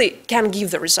it really can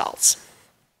give the results.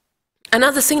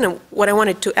 Another thing what I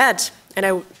wanted to add, and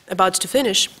I'm about to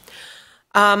finish,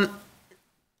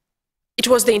 it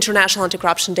was the International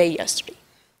Anti-Corruption Day yesterday.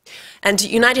 And the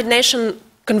United Nations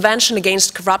Convention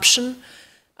Against Corruption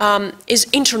is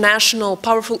international,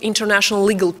 powerful international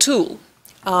legal tool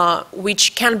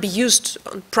which can be used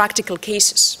on practical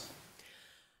cases.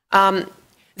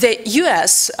 The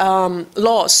US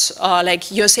laws,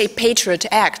 like USA Patriot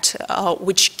Act,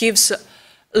 which gives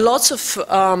lots of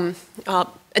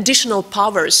additional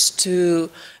powers to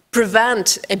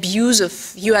prevent abuse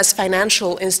of US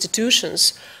financial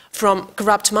institutions from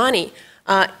corrupt money,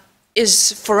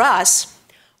 is for us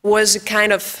was a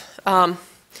kind of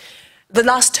the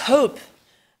last hope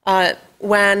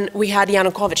when we had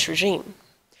Yanukovych regime.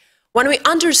 When we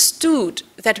understood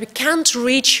that we can't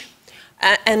reach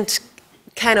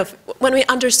when we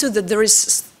understood that there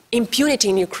is impunity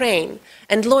in Ukraine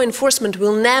and law enforcement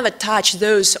will never touch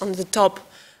those on the top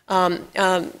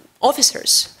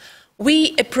officers,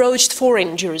 we approached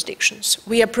foreign jurisdictions.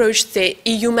 We approached the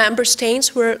EU member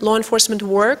states where law enforcement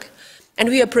work, and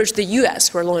we approached the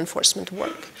US where law enforcement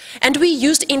work. And we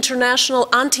used international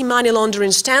anti-money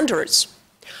laundering standards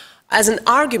as an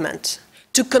argument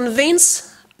to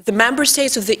convince the member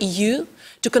states of the EU,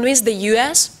 to convince the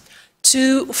US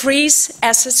to freeze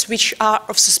assets which are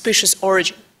of suspicious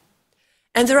origin.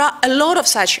 And there are a lot of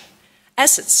such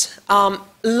assets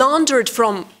laundered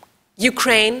from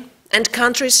Ukraine and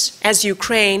countries as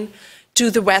Ukraine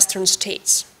to the Western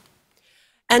states.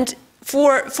 And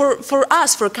for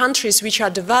us, for countries which are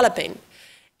developing,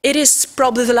 it is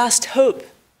probably the last hope.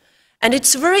 And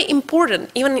it's very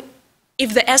important, even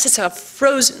if the assets are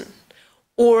frozen,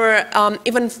 or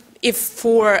even if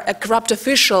for a corrupt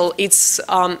official it's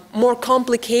more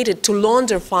complicated to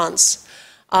launder funds,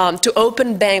 to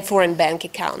open foreign bank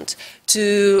account,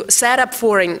 to set up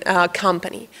foreign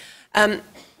company.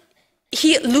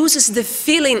 He loses the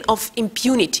feeling of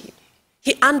impunity.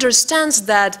 He understands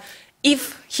that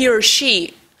if he or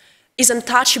she is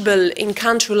untouchable in a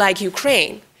country like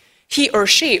Ukraine, he or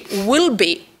she will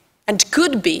be and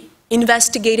could be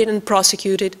investigated and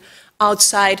prosecuted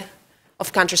outside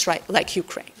of countries like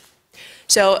Ukraine.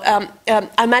 So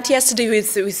I met yesterday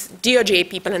with DOJ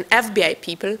people and FBI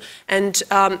people, and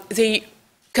they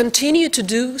continue to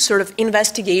do sort of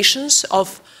investigations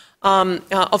of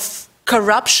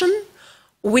corruption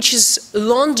which is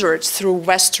laundered through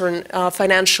Western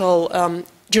financial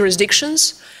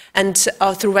jurisdictions and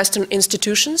through Western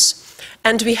institutions.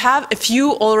 And we have a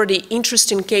few already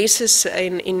interesting cases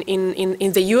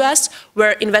in the US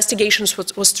where investigations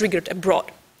was triggered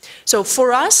abroad. So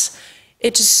for us,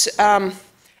 it is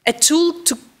a tool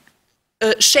to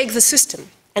shake the system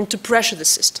and to pressure the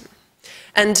system.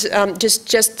 And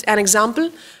just an example,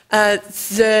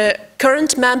 the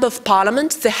current member of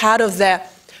parliament, the head of the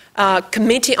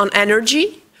Committee on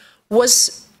Energy,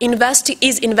 is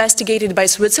investigated by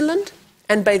Switzerland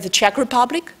and by the Czech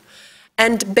Republic.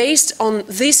 And based on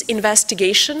this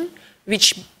investigation,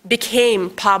 which became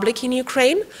public in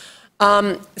Ukraine,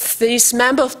 this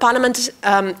member of parliament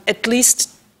at least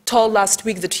told last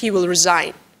week that he will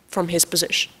resign from his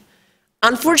position.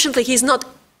 Unfortunately, he's not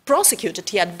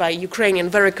prosecuted yet by Ukrainian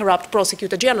very corrupt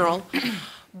prosecutor general,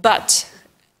 but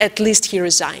at least he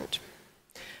resigned.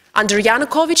 Under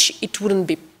Yanukovych, it wouldn't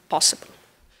be possible.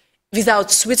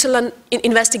 Without Switzerland,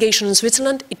 investigation in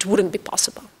Switzerland, it wouldn't be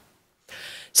possible.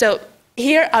 So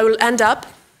here I will end up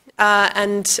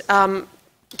and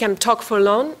can talk for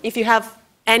long. If you have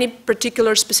any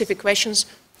particular specific questions,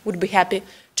 would be happy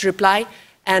to reply.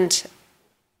 And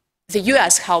the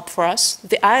US help for us,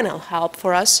 the INL help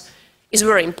for us is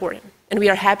very important. And we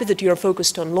are happy that you are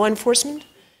focused on law enforcement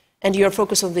and you are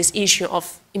focused on this issue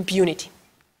of impunity.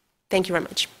 Thank you very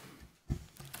much.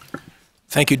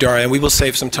 Thank you, Daria. And we will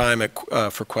save some time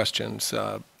for questions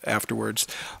afterwards.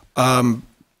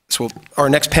 So our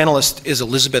next panelist is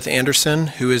Elizabeth Anderson,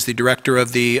 who is the director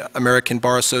of the American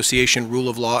Bar Association Rule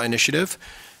of Law Initiative.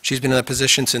 She's been in that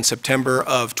position since September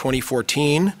of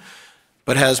 2014,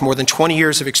 but has more than 20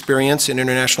 years of experience in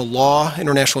international law,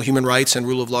 international human rights, and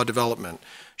rule of law development.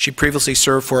 She previously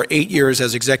served for 8 years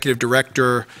as executive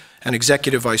director and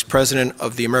executive vice president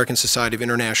of the American Society of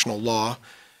International Law.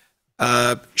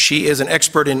 She is an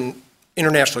expert in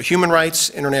international human rights,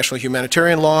 international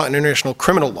humanitarian law, and international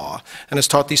criminal law, and has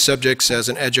taught these subjects as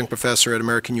an adjunct professor at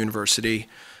American University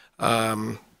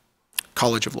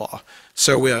College of Law.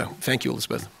 So thank you,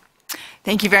 Elizabeth.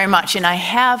 Thank you very much. And I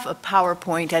have a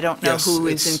PowerPoint. I don't know who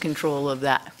is in control of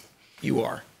that. You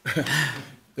are.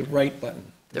 The right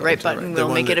button. The right button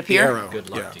will make it appear? Good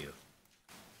luck to you.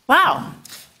 Wow.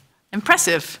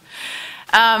 Impressive.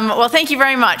 Well, thank you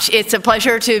very much. It's a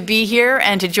pleasure to be here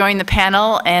and to join the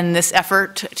panel and this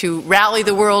effort to rally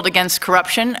the world against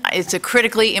corruption. It's a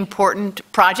critically important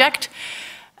project.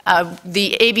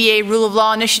 The ABA Rule of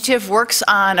Law Initiative works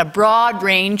on a broad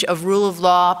range of rule of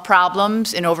law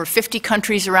problems in over 50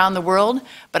 countries around the world.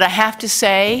 But I have to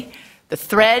say, the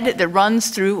thread that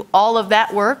runs through all of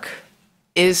that work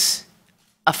is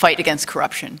a fight against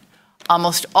corruption.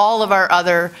 Almost all of our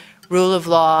other rule of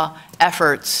law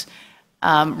efforts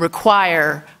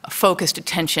require a focused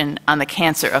attention on the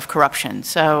cancer of corruption.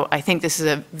 So I think this is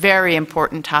a very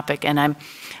important topic, and I'm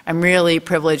really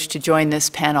privileged to join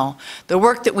this panel. The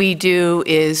work that we do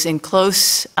is in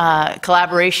close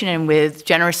collaboration and with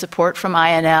generous support from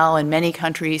INL in many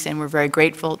countries, and we're very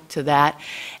grateful to that.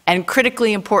 And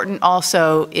critically important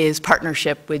also is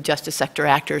partnership with justice sector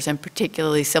actors, and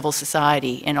particularly civil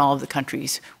society in all of the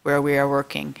countries where we are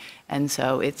working. And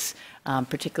so it's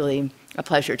particularly a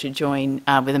pleasure to join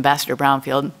with Ambassador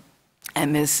Brownfield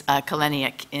and Ms.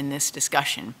 Kaleniuk in this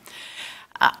discussion.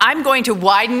 I'm going to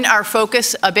widen our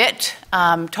focus a bit,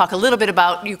 talk a little bit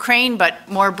about Ukraine, but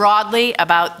more broadly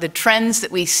about the trends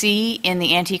that we see in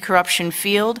the anti-corruption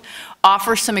field,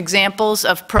 offer some examples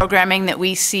of programming that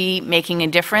we see making a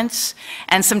difference,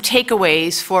 and some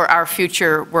takeaways for our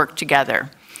future work together.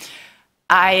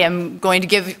 I am going to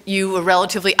give you a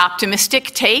relatively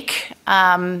optimistic take.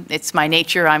 It's my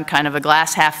nature. I'm kind of a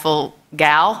glass half full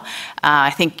gal.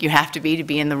 I think you have to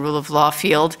be in the rule of law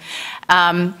field.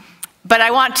 But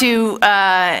I want to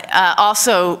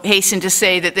also hasten to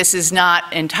say that this is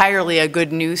not entirely a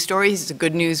good news story. It's a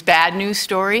good news, bad news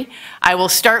story. I will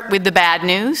start with the bad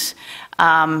news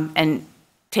and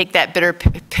take that bitter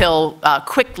pill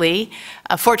quickly.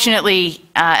 Fortunately,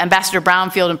 Ambassador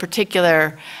Brownfield in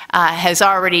particular has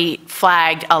already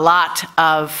flagged a lot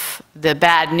of the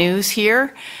bad news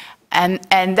here. And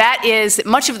that is that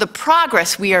much of the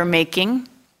progress we are making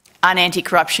on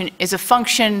anti-corruption is a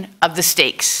function of the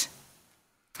stakes,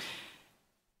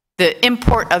 the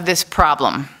import of this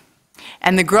problem,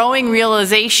 and the growing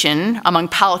realization among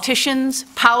politicians,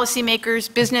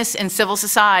 policymakers, business, and civil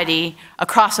society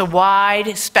across a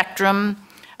wide spectrum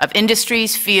of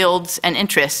industries, fields, and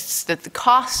interests that the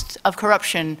costs of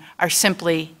corruption are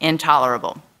simply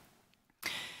intolerable.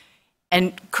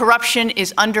 And corruption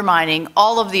is undermining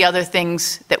all of the other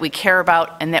things that we care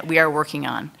about and that we are working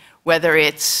on, whether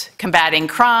it's combating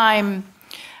crime,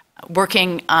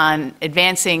 working on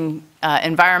advancing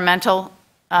environmental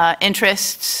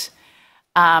interests,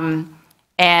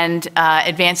 and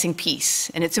advancing peace.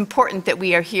 And it's important that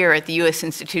we are here at the U.S.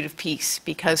 Institute of Peace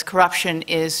because corruption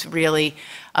is really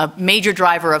a major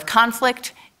driver of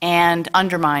conflict and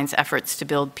undermines efforts to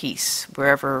build peace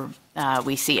wherever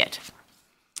we see it.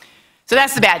 So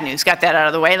that's the bad news. Got that out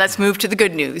of the way. Let's move to the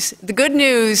good news. The good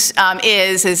news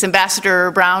is, as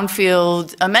Ambassador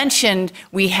Brownfield mentioned,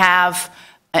 we have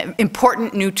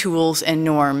important new tools and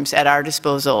norms at our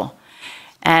disposal.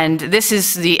 And this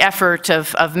is the effort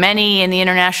of many in the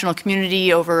international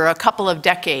community over a couple of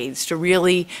decades to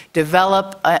really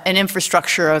develop an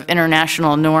infrastructure of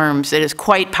international norms that is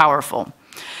quite powerful.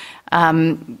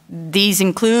 These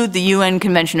include the UN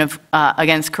Convention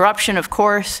Against Corruption, of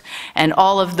course, and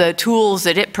all of the tools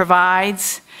that it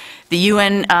provides. The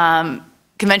UN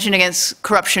Convention Against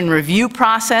Corruption review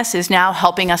process is now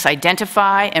helping us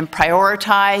identify and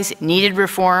prioritize needed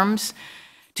reforms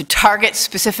to target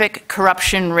specific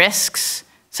corruption risks,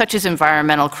 such as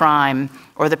environmental crime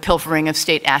or the pilfering of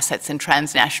state assets and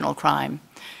transnational crime.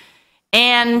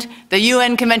 And the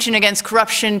UN Convention Against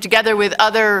Corruption, together with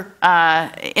other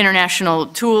international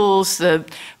tools, the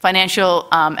Financial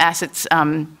Assets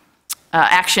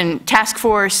Action Task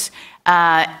Force,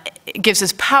 gives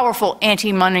us powerful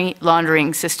anti-money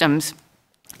laundering systems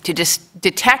to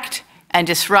detect and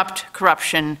disrupt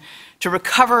corruption, to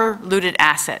recover looted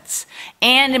assets,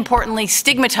 and importantly,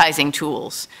 stigmatizing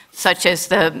tools such as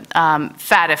the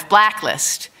FATF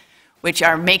blacklist, which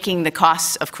are making the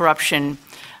costs of corruption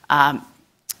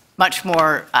much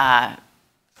more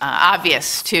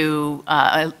obvious to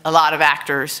a lot of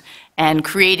actors and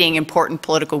creating important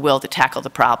political will to tackle the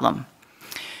problem.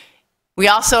 We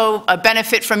also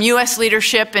benefit from U.S.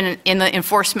 leadership in the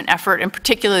enforcement effort, in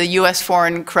particular the U.S.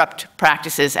 Foreign Corrupt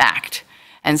Practices Act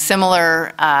and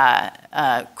similar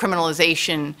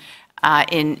criminalization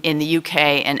in the UK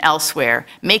and elsewhere,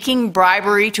 making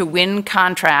bribery to win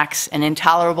contracts an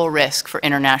intolerable risk for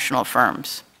international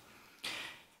firms.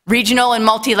 Regional and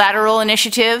multilateral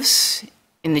initiatives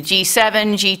in the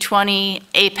G7, G20,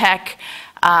 APEC,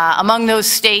 among those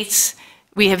states,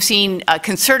 we have seen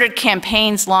concerted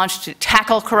campaigns launched to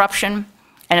tackle corruption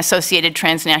and associated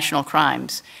transnational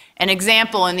crimes. An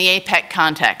example in the APEC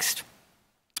context,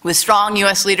 with strong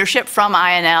U.S. leadership from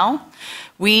INL,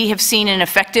 we have seen an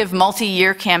effective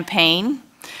multi-year campaign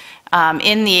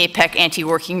in the APEC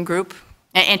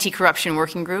anti-corruption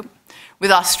working group,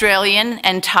 with Australian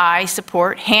and Thai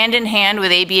support, hand in hand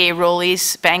with ABA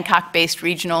Rolle's Bangkok-based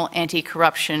regional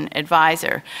anti-corruption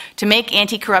advisor, to make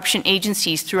anti-corruption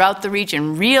agencies throughout the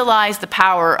region realize the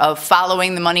power of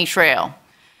following the money trail,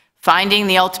 finding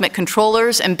the ultimate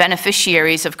controllers and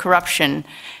beneficiaries of corruption,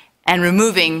 and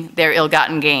removing their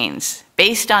ill-gotten gains.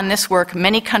 Based on this work,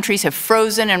 many countries have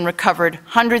frozen and recovered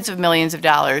hundreds of millions of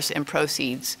dollars in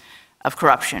proceeds of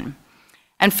corruption.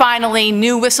 And finally,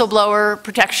 new whistleblower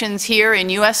protections here in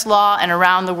U.S. law and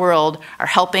around the world are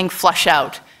helping flush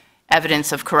out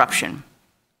evidence of corruption.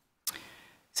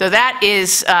 So that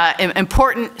is an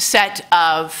important set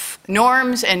of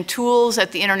norms and tools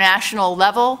at the international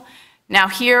level. Now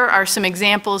here are some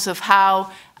examples of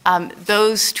how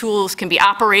those tools can be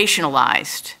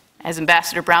operationalized. As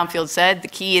Ambassador Brownfield said, the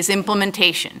key is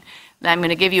implementation. And I'm going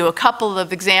to give you a couple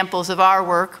of examples of our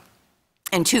work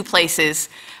in two places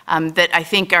that I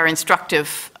think are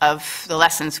instructive of the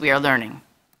lessons we are learning.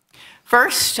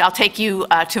 First, I'll take you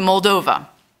to Moldova.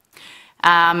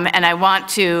 And I want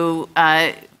to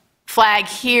flag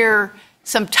here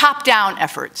some top-down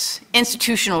efforts,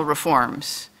 institutional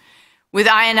reforms. With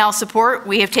INL support,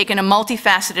 we have taken a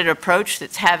multifaceted approach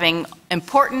that's having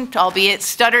important, albeit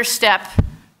stutter-step,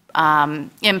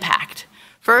 impact.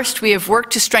 First, we have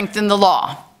worked to strengthen the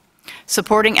law,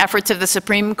 supporting efforts of the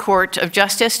Supreme Court of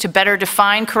Justice to better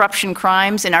define corruption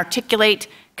crimes and articulate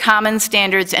common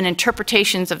standards and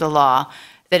interpretations of the law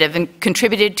that have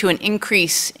contributed to an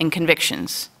increase in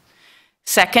convictions.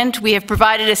 Second, we have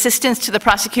provided assistance to the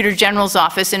Prosecutor General's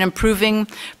office in improving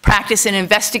practice in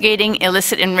investigating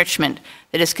illicit enrichment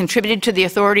that has contributed to the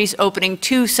authorities opening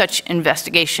 2 such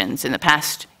investigations in the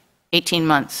past 18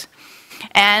 months.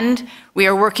 And we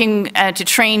are working to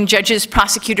train judges,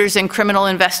 prosecutors, and criminal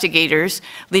investigators,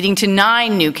 leading to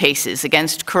 9 new cases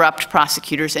against corrupt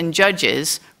prosecutors and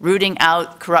judges. Rooting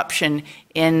out corruption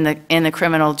in the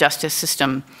criminal justice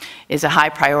system is a high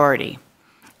priority.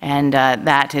 And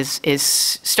that is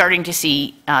starting to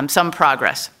see some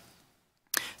progress.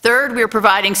 Third, we are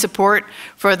providing support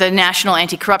for the national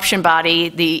anti-corruption body,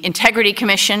 the Integrity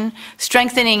Commission,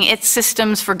 strengthening its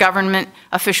systems for government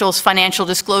officials' financial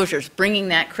disclosures, bringing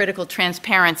that critical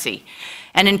transparency,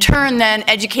 and in turn then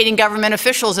educating government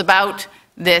officials about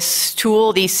this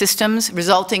tool, these systems,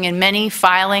 resulting in many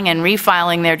filing and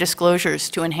refiling their disclosures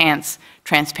to enhance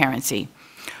transparency.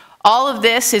 All of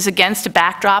this is against a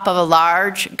backdrop of a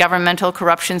large governmental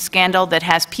corruption scandal that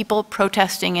has people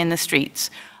protesting in the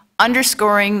streets,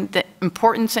 underscoring the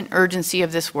importance and urgency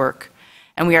of this work,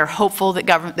 and we are hopeful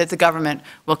that the government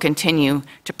will continue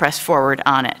to press forward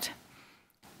on it.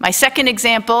 My second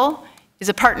example is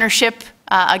a partnership,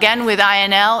 again with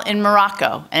INL in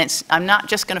Morocco, and I'm not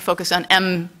just going to focus on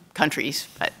M countries,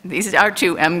 but these are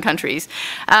 2 M countries.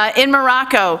 In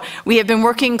Morocco, we have been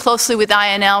working closely with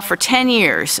INL for 10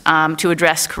 years to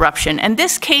address corruption, and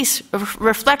this case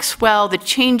reflects well the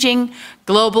changing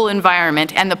global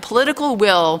environment and the political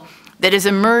will that is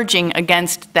emerging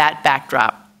against that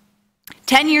backdrop.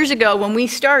 10 years ago, when we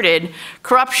started,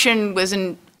 corruption was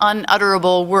an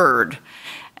unutterable word.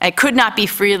 It could not be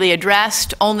freely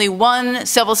addressed. Only one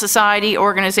civil society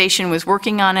organization was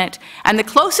working on it. And the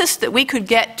closest that we could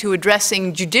get to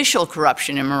addressing judicial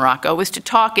corruption in Morocco was to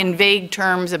talk in vague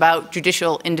terms about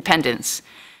judicial independence.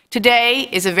 Today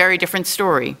is a very different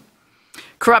story.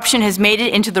 Corruption has made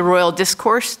it into the royal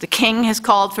discourse. The king has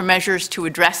called for measures to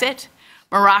address it.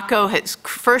 Morocco has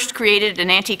first created an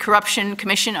anti-corruption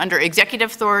commission under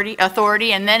executive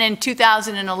authority, and then in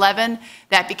 2011,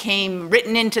 that became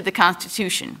written into the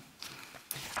Constitution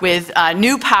with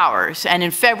new powers. And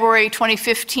in February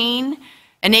 2015,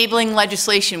 Enabling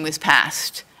legislation was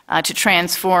passed to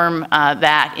transform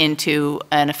that into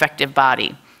an effective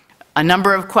body. A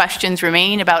number of questions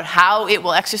remain about how it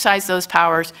will exercise those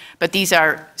powers, but these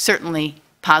are certainly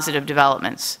positive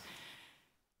developments.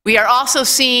 We are also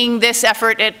seeing this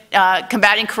effort at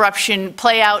combating corruption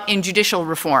play out in judicial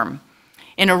reform.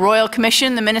 In a royal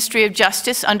commission, the Ministry of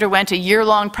Justice underwent a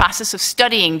year-long process of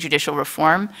studying judicial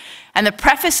reform, and the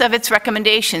preface of its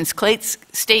recommendations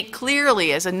state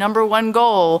clearly as a #1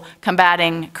 goal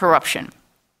combating corruption.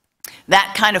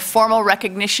 That kind of formal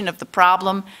recognition of the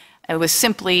problem was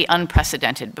simply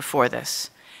unprecedented before this.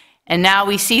 And now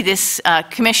we see this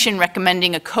commission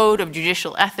recommending a code of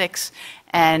judicial ethics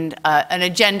and an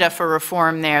agenda for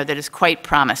reform there that is quite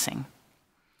promising.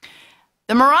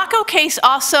 The Morocco case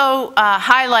also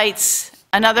highlights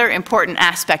another important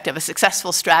aspect of a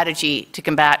successful strategy to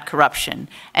combat corruption.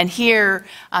 And here,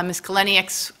 Ms.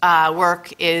 Kaleniuk's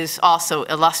work is also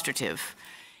illustrative.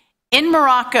 In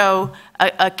Morocco,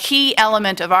 a key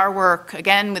element of our work,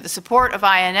 again with the support of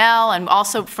INL and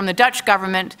also from the Dutch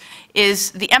government,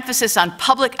 is the emphasis on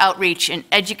public outreach and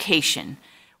education,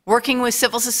 working with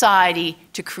civil society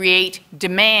to create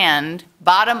demand,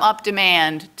 bottom-up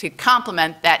demand, to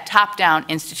complement that top-down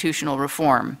institutional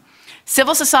reform.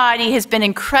 Civil society has been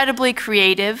incredibly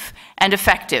creative and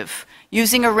effective,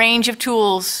 using a range of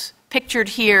tools pictured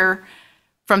here,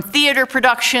 from theater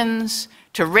productions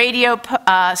to radio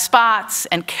spots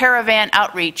and caravan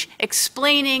outreach,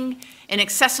 explaining in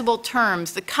accessible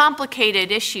terms the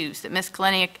complicated issues that Ms.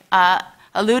 Kaleniuk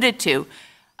alluded to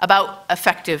about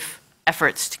effective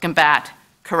efforts to combat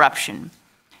corruption.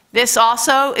 This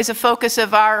also is a focus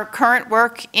of our current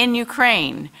work in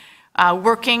Ukraine,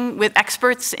 working with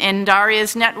experts in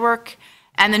Daria's network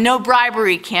and the No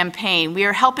Bribery campaign. We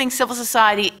are helping civil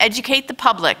society educate the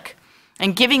public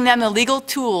and giving them the legal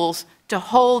tools to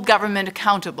hold government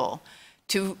accountable,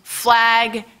 to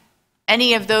flag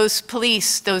any of those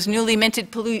police, those newly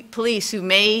minted police who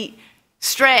may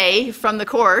stray from the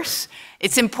course.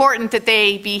 It's important that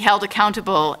they be held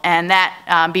accountable and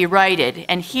that be righted.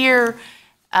 And here,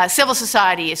 civil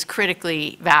society is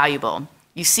critically valuable.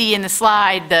 You see in the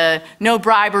slide the No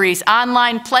Bribery's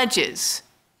online pledges,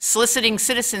 soliciting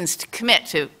citizens to commit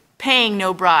to paying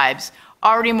no bribes.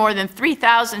 Already more than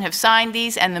 3,000 have signed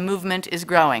these, and the movement is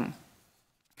growing.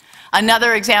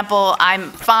 Another example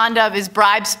I'm fond of is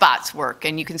Bribe Spot's work,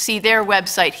 and you can see their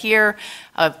website here,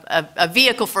 a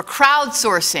vehicle for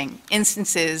crowdsourcing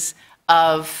instances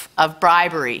of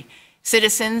bribery.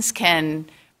 Citizens can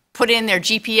put in their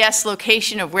GPS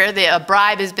location of where a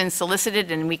bribe has been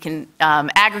solicited, and we can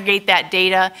aggregate that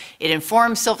data. It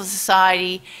informs civil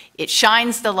society. It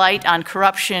shines the light on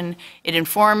corruption. It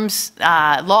informs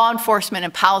law enforcement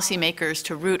and policymakers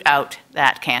to root out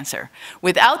that cancer.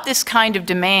 Without this kind of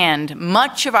demand,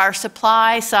 much of our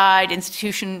supply-side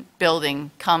institution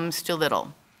building comes to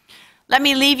little. Let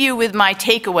me leave you with my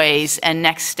takeaways and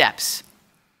next steps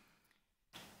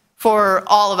for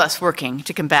all of us working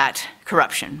to combat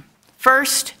corruption.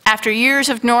 First, after years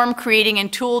of norm creating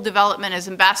and tool development, as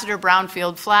Ambassador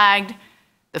Brownfield flagged,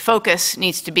 the focus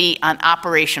needs to be on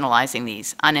operationalizing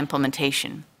these, on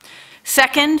implementation.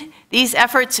 Second, these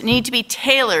efforts need to be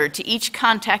tailored to each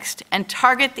context and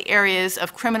target the areas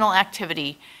of criminal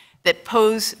activity that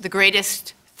pose the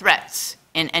greatest threats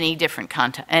in any different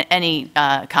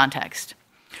context.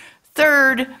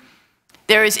 Third,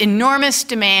 there is enormous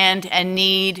demand and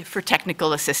need for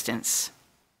technical assistance.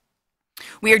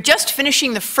 We are just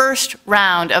finishing the first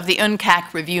round of the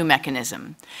UNCAC review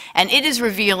mechanism, and it is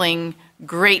revealing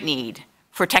great need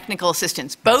for technical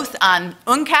assistance, both on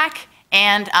UNCAC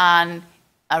and on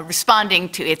responding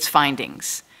to its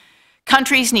findings.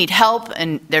 Countries need help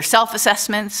in their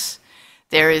self-assessments.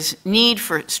 There is need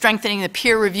for strengthening the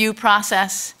peer review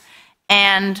process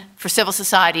and for civil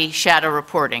society shadow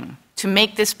reporting to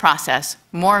make this process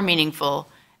more meaningful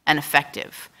and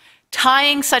effective.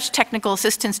 Tying such technical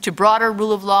assistance to broader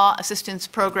rule of law assistance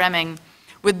programming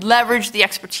would leverage the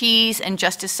expertise and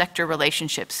justice sector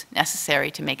relationships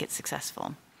necessary to make it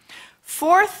successful.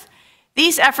 Fourth,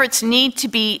 these efforts need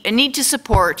to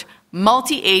support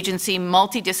multi-agency,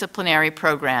 multidisciplinary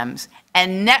programs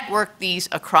and network these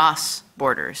across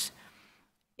borders.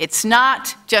 It's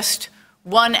not just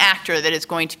one actor that is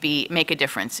going to make a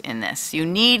difference in this. You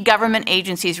need government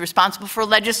agencies responsible for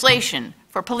legislation,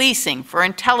 for policing, for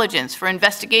intelligence, for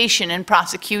investigation and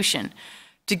prosecution,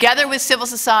 together with civil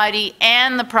society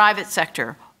and the private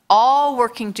sector, all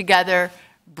working together,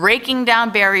 breaking down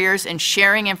barriers and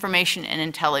sharing information and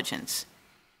intelligence.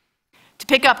 To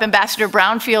pick up Ambassador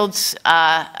Brownfield's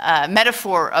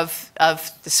metaphor of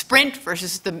the sprint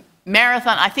versus the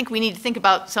marathon, I think we need to think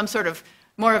about some sort of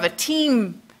more of a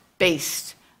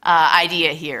team-based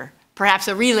idea here. Perhaps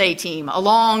a relay team, a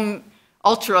long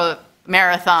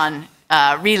ultra-marathon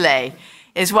relay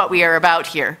is what we are about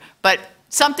here. But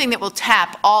something that will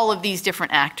tap all of these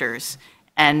different actors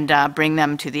and bring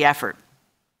them to the effort.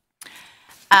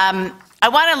 I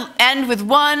want to end with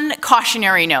one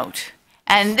cautionary note,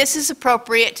 and this is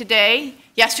appropriate today.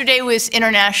 Yesterday was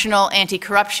International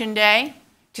Anti-Corruption Day.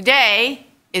 Today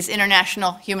is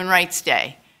International Human Rights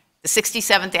Day, the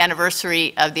 67th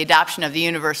anniversary of the adoption of the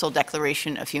Universal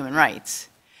Declaration of Human Rights.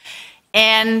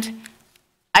 And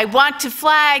I want to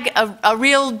flag a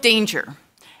real danger,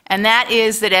 and that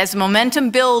is that as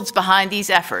momentum builds behind these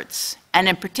efforts, and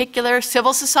in particular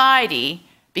civil society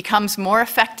becomes more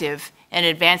effective in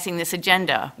advancing this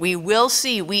agenda, we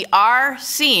are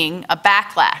seeing a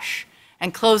backlash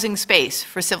and closing space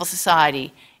for civil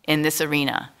society in this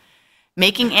arena,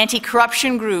 making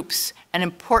anti-corruption groups an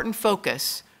important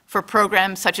focus for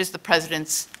programs such as the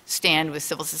President's Stand with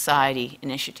Civil Society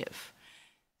initiative.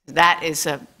 That is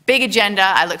a big agenda.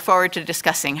 I look forward to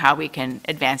discussing how we can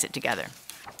advance it together.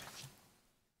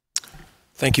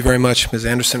 Thank you very much, Ms.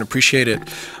 Anderson. Appreciate it.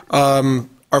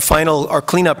 Our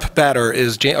cleanup batter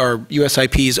is our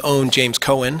USIP's own James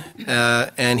Cohen,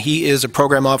 and he is a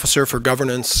program officer for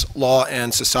governance, law,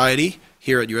 and society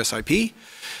here at USIP.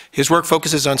 His work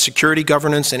focuses on security,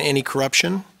 governance, and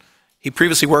anti-corruption. He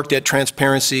previously worked at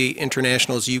Transparency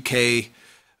International's UK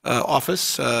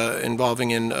office,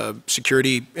 involving in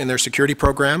their security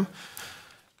program.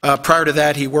 Prior to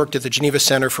that, he worked at the Geneva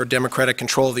Center for Democratic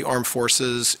Control of the Armed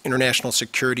Forces International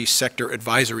Security Sector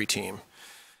Advisory Team.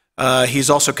 He's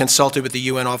also consulted with the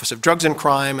UN Office of Drugs and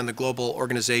Crime and the Global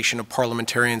Organization of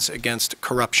Parliamentarians Against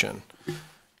Corruption.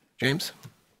 James?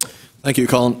 Thank you,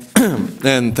 Colin.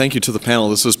 And thank you to the panel.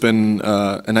 This has been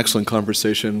an excellent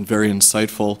conversation, very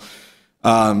insightful.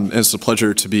 And it's a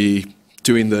pleasure to be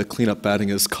doing the cleanup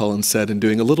batting, as Colin said, and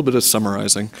doing a little bit of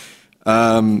summarizing.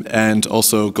 And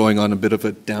also going on a bit of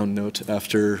a down note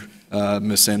after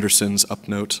Ms. Anderson's up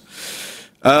note.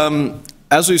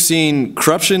 As we've seen,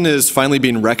 corruption is finally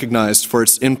being recognized for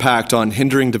its impact on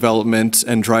hindering development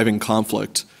and driving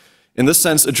conflict. In this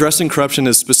sense, addressing corruption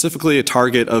is specifically a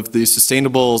target of the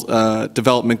Sustainable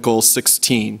Development Goal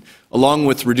 16, along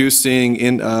with reducing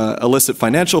illicit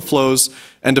financial flows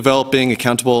and developing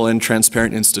accountable and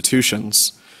transparent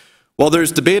institutions. While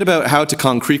there's debate about how to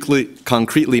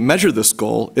concretely measure this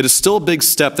goal, it is still a big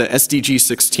step that SDG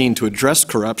 16 to address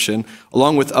corruption,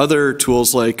 along with other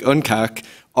tools like UNCAC,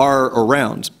 are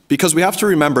around. Because we have to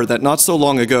remember that not so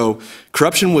long ago,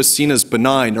 corruption was seen as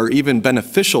benign or even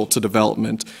beneficial to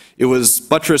development. It was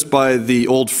buttressed by the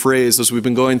old phrase, as we've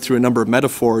been going through a number of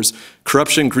metaphors,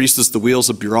 corruption greases the wheels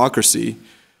of bureaucracy.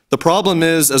 The problem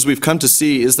is, as we've come to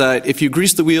see, is that if you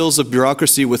grease the wheels of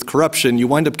bureaucracy with corruption, you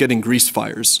wind up getting grease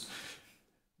fires.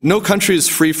 No country is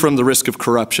free from the risk of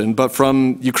corruption, but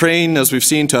from Ukraine, as we've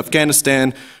seen, to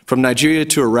Afghanistan, from Nigeria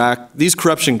to Iraq, these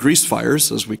corruption grease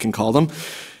fires, as we can call them,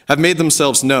 have made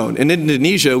themselves known. In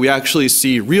Indonesia, we actually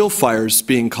see real fires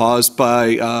being caused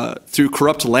through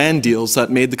corrupt land deals that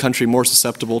made the country more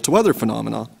susceptible to weather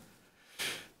phenomena.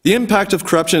 The impact of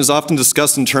corruption is often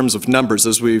discussed in terms of numbers,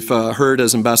 as we've heard,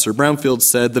 as Ambassador Brownfield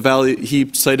said, he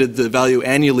cited the value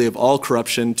annually of all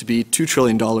corruption to be $2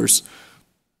 trillion.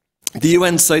 The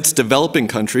UN cites developing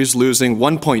countries losing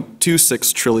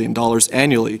 $1.26 trillion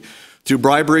annually through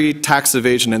bribery, tax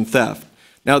evasion, and theft.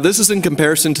 Now, this is in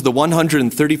comparison to the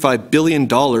 $135 billion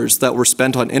that were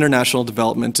spent on international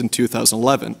development in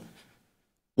 2011.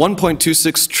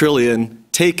 $1.26 trillion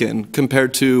taken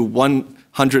compared to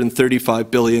 $135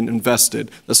 billion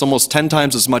invested. That's almost 10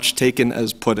 times as much taken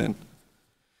as put in.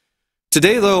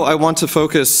 Today, though, I want to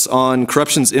focus on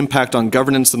corruption's impact on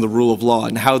governance and the rule of law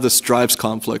and how this drives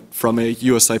conflict from a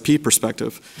USIP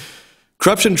perspective.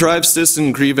 Corruption drives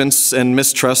citizen grievance and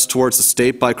mistrust towards the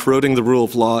state by corroding the rule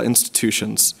of law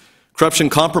institutions. Corruption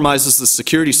compromises the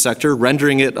security sector,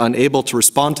 rendering it unable to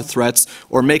respond to threats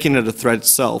or making it a threat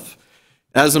itself.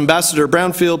 As Ambassador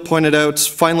Brownfield pointed out,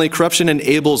 finally, corruption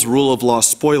enables rule of law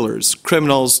spoilers,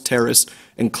 criminals, terrorists,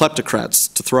 and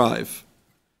kleptocrats to thrive.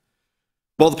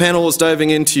 While the panel was diving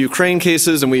into Ukraine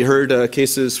cases and we heard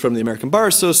cases from the American Bar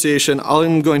Association,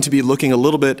 I'm going to be looking a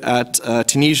little bit at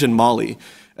Tunisia and Mali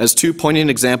as two poignant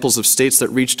examples of states that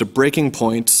reached a breaking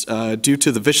point due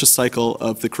to the vicious cycle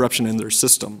of the corruption in their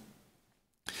system.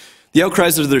 The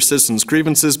outcries of their citizens'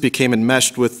 grievances became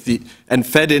enmeshed with and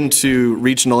fed into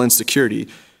regional insecurity.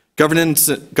 Governments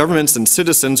and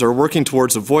citizens are working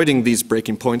towards avoiding these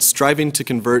breaking points, striving to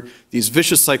convert these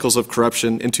vicious cycles of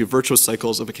corruption into virtuous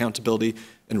cycles of accountability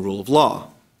and rule of law.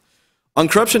 On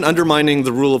corruption undermining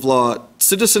the rule of law,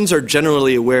 citizens are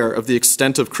generally aware of the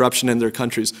extent of corruption in their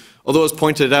countries. Although, as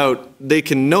pointed out, they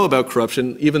can know about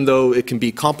corruption even though it can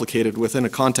be complicated within a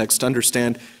context to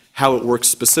understand how it works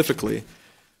specifically.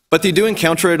 But they do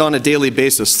encounter it on a daily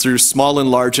basis through small and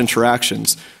large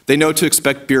interactions. They know to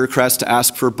expect bureaucrats to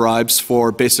ask for bribes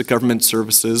for basic government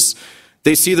services.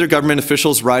 They see their government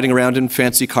officials riding around in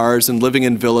fancy cars and living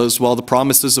in villas while the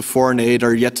promises of foreign aid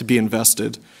are yet to be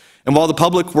invested. And while the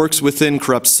public works within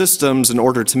corrupt systems in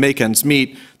order to make ends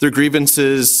meet, their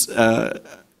grievances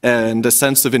and a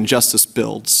sense of injustice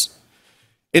builds.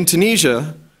 In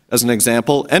Tunisia, as an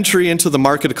example, entry into the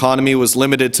market economy was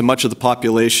limited to much of the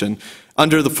population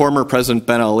under the former President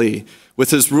Ben Ali, with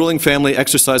his ruling family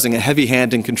exercising a heavy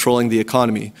hand in controlling the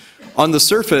economy. On the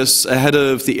surface, ahead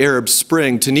of the Arab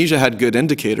Spring, Tunisia had good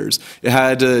indicators. It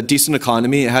had a decent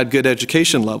economy, it had good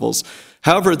education levels.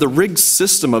 However, the rigged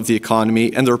system of the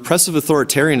economy and the repressive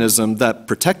authoritarianism that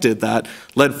protected that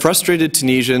led frustrated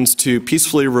Tunisians to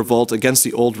peacefully revolt against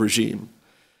the old regime.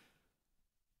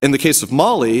 In the case of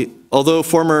Mali, although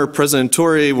former President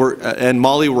Touré and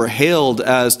Mali were hailed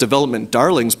as development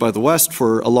darlings by the West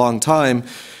for a long time,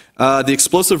 the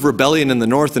explosive rebellion in the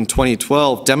north in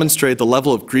 2012 demonstrated the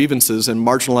level of grievances and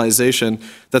marginalization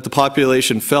that the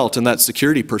population felt and that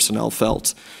security personnel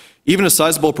felt. Even a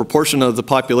sizable proportion of the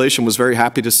population was very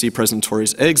happy to see President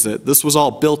Touré exit. This was all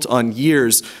built on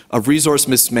years of resource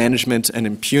mismanagement and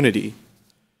impunity.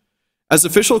 As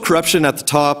official corruption at the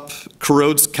top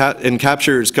corrodes and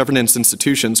captures governance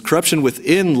institutions, corruption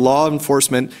within law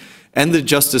enforcement and the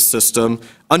justice system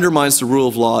undermines the rule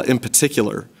of law in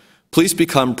particular. Police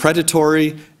become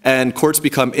predatory and courts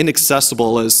become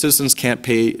inaccessible as citizens can't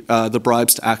pay the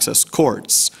bribes to access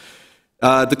courts.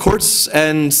 The courts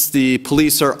and the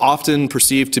police are often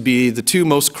perceived to be the two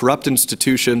most corrupt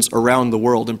institutions around the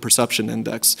world in perception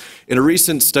index. In a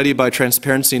recent study by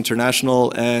Transparency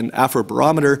International and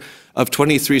Afrobarometer of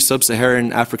 23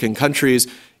 sub-Saharan African countries,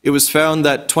 it was found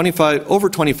that over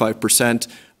 25%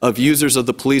 of users of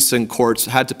the police and courts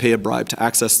had to pay a bribe to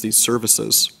access these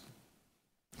services.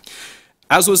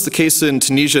 As was the case in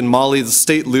Tunisia and Mali, the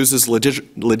state loses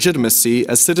legitimacy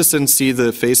as citizens see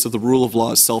the face of the rule of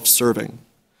law as self-serving.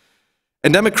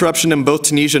 Endemic corruption in both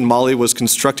Tunisia and Mali was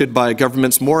constructed by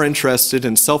governments more interested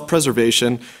in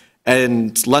self-preservation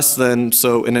and less than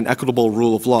so in an equitable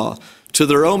rule of law. To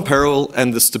their own peril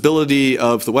and the stability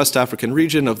of the West African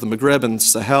region, of the Maghreb and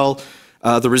Sahel,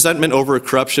 the resentment over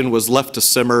corruption was left to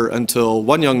simmer until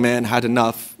one young man had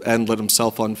enough and lit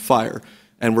himself on fire.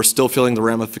 And we're still feeling the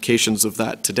ramifications of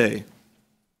that today.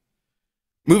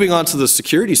 Moving on to the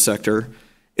security sector,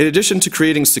 in addition to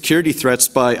creating security threats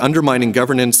by undermining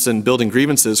governance and building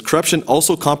grievances, corruption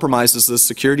also compromises the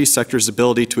security sector's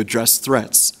ability to address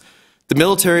threats. The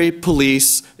military,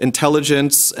 police,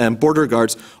 intelligence, and border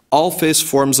guards all face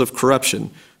forms of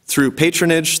corruption through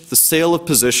patronage, the sale of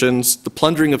positions, the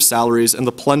plundering of salaries, and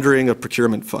the plundering of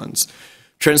procurement funds.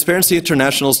 Transparency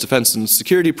International's Defense and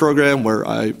Security Program, where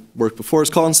I worked before,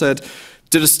 as Colin said,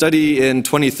 did a study in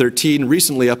 2013,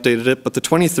 recently updated it, but the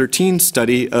 2013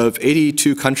 study of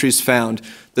 82 countries found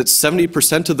that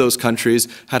 70% of those countries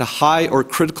had a high or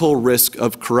critical risk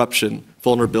of corruption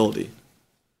vulnerability.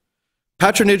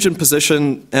 Patronage and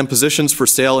positions for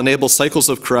sale enable cycles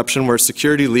of corruption where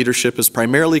security leadership is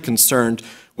primarily concerned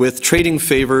with trading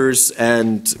favors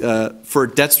and for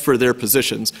debts for their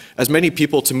positions, as many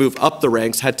people to move up the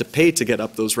ranks had to pay to get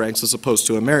up those ranks as opposed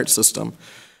to a merit system.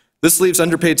 This leaves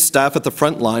underpaid staff at the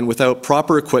front line without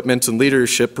proper equipment and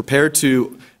leadership prepared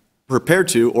to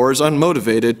or is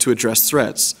unmotivated to address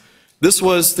threats. This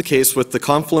was the case with the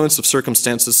confluence of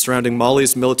circumstances surrounding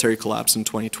Mali's military collapse in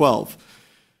 2012.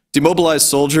 Demobilized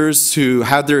soldiers who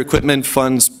had their equipment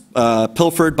funds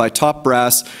pilfered by top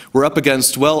brass were up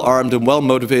against well-armed and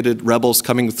well-motivated rebels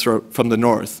coming from the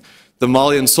north. The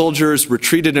Malian soldiers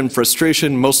retreated in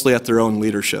frustration, mostly at their own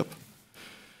leadership.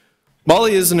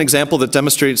 Mali is an example that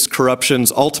demonstrates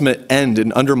corruption's ultimate end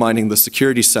in undermining the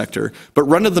security sector, but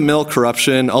run-of-the-mill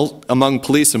corruption among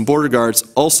police and border guards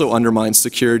also undermines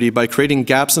security by creating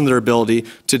gaps in their ability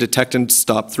to detect and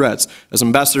stop threats. As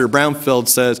Ambassador Brownfield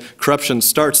says, corruption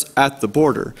starts at the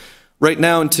border. Right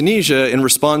now in Tunisia, in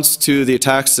response to the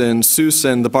attacks in Sousse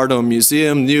and the Bardo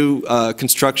Museum, new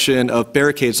construction of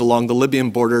barricades along the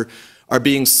Libyan border are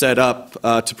being set up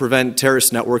to prevent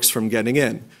terrorist networks from getting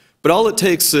in. But all it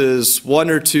takes is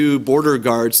one or two border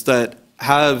guards that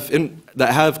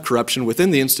have corruption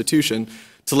within the institution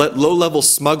to let low-level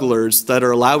smugglers that are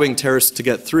allowing terrorists to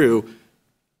get through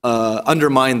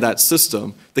undermine that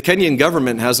system. The Kenyan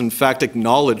government has in fact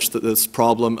acknowledged that this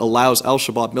problem allows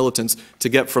al-Shabaab militants to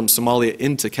get from Somalia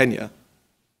into Kenya.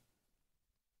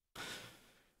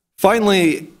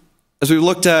 Finally, as we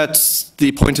looked at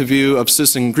the point of view of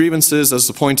citizen grievances as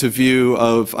the point of view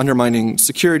of undermining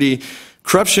security,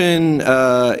 corruption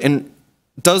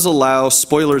does allow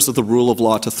spoilers of the rule of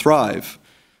law to thrive.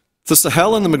 The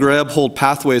Sahel and the Maghreb hold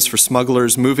pathways for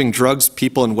smugglers moving drugs,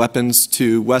 people, and weapons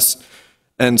to West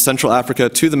and Central Africa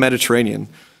to the Mediterranean.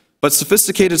 But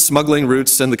sophisticated smuggling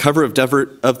routes and the cover of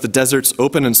the desert's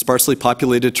open and sparsely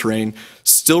populated terrain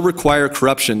still require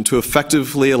corruption to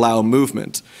effectively allow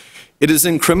movement. It is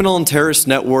in criminal and terrorist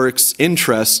networks'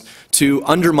 interest to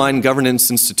undermine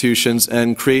governance institutions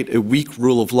and create a weak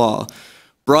rule of law.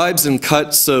 Bribes and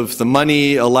cuts of the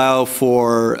money allow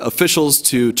for officials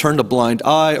to turn a blind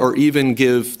eye or even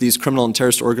give these criminal and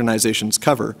terrorist organizations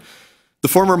cover. The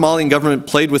former Malian government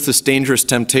played with this dangerous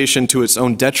temptation to its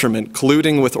own detriment,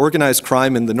 colluding with organized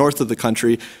crime in the north of the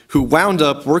country, who wound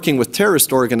up working with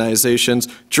terrorist organizations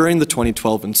during the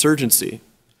 2012 insurgency.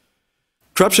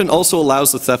 Corruption also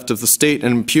allows the theft of the state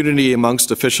and impunity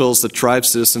amongst officials that drive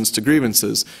citizens to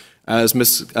grievances, as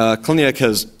Ms. Kliniak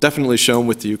has definitely shown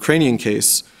with the Ukrainian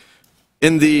case.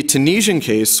 In the Tunisian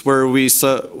case, where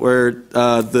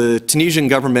the Tunisian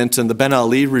government and the Ben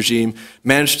Ali regime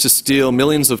managed to steal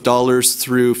millions of dollars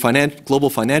through global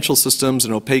financial systems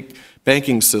and opaque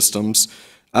banking systems,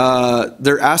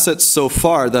 their assets so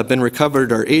far that have been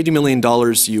recovered are $80 million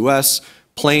US,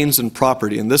 planes and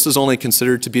property, and this is only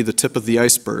considered to be the tip of the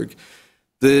iceberg.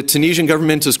 The Tunisian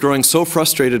government is growing so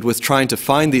frustrated with trying to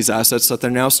find these assets that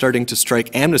they're now starting to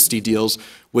strike amnesty deals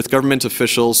with government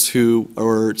officials who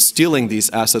are stealing these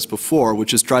assets before,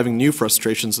 which is driving new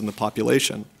frustrations in the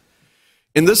population.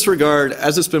 In this regard,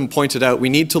 as it's been pointed out, we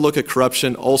need to look at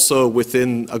corruption also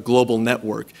within a global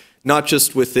network, not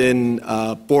just within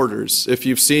borders. If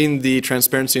you've seen the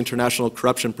Transparency International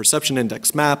Corruption Perception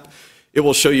Index map, it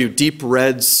will show you deep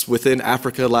reds within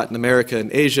Africa, Latin America,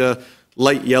 and Asia,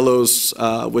 light yellows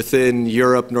within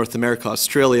Europe, North America,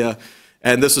 Australia,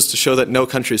 and this is to show that no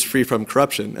country is free from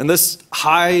corruption. And this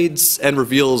hides and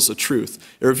reveals a truth.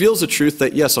 It reveals a truth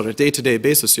that, yes, on a day-to-day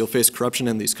basis, you'll face corruption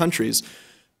in these countries,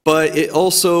 but it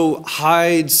also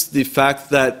hides the fact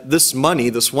that this money,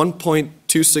 this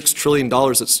 $1.26 trillion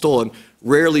that's stolen,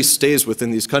 rarely stays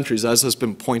within these countries, as has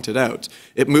been pointed out.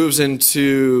 It moves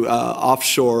into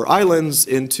offshore islands,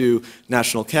 into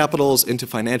national capitals, into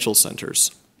financial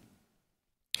centers.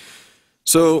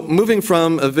 So moving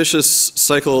from a vicious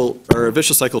cycle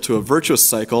to a virtuous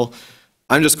cycle,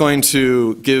 I'm just going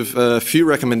to give a few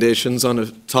recommendations on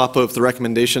the top of the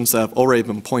recommendations that have already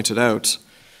been pointed out.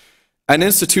 At an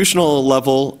institutional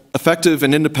level, effective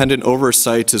and independent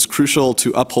oversight is crucial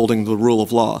to upholding the rule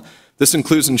of law. This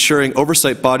includes ensuring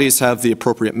oversight bodies have the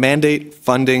appropriate mandate,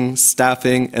 funding,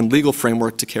 staffing, and legal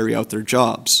framework to carry out their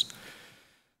jobs.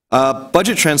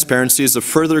 Budget transparency is a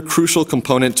further crucial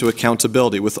component to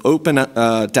accountability, with open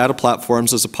data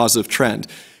platforms as a positive trend.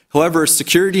 However,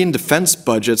 security and defense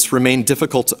budgets remain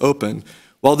difficult to open.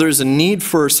 While there is a need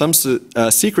for some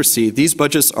secrecy, these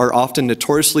budgets are often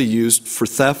notoriously used for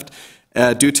theft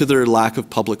due to their lack of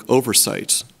public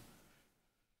oversight.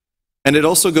 And it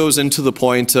also goes into the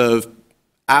point of,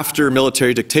 after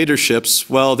military dictatorships,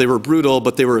 well, they were brutal,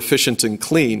 but they were efficient and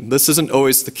clean. This isn't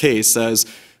always the case, as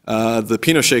the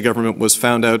Pinochet government was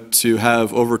found out to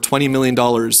have over $20 million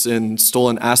in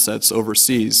stolen assets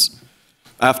overseas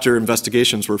after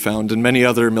investigations were found, and many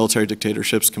other military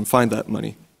dictatorships can find that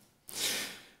money.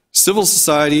 Civil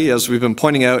society, as we've been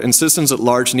pointing out, and citizens at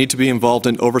large need to be involved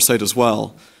in oversight as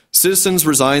well. Citizens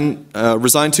resigned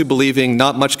to believing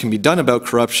not much can be done about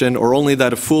corruption, or only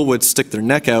that a fool would stick their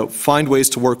neck out, find ways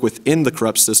to work within the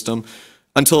corrupt system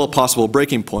until a possible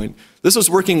breaking point. This is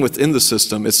working within the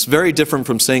system. It's very different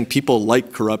from saying people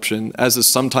like corruption, as is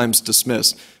sometimes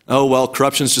dismissed. Oh, well,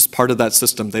 corruption is just part of that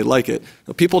system. They like it.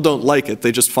 No, people don't like it.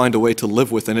 They just find a way to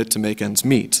live within it to make ends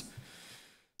meet.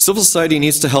 Civil society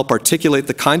needs to help articulate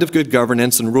the kind of good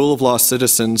governance and rule of law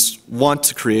citizens want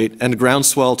to create, and a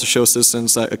groundswell to show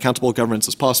citizens that accountable governance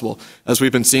is possible, as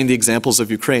we've been seeing the examples of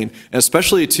Ukraine, and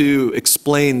especially to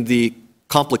explain the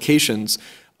complications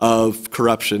of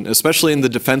corruption, especially in the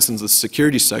defense and the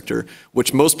security sector,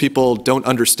 which most people don't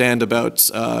understand about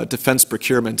defense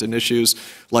procurement and issues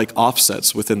like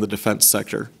offsets within the defense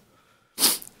sector.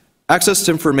 Access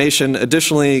to information.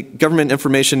 Additionally, government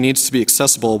information needs to be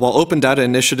accessible. While open data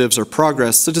initiatives are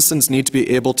progress, citizens need to be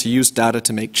able to use data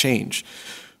to make change.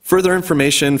 Further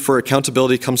information for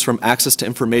accountability comes from access to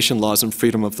information laws and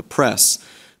freedom of the press.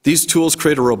 These tools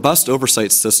create a robust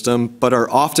oversight system, but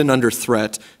are often under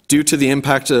threat due to the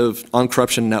impact on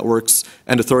corruption networks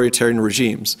and authoritarian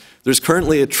regimes. There's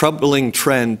currently a troubling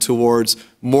trend towards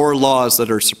more laws that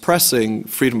are suppressing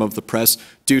freedom of the press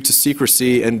due to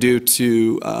secrecy and due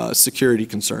to security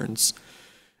concerns.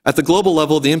 At the global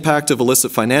level, the impact of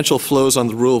illicit financial flows on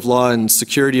the rule of law and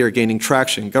security are gaining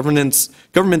traction. Governments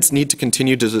need to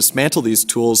continue to dismantle these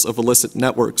tools of illicit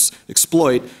networks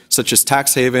exploit, such as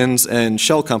tax havens and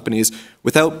shell companies,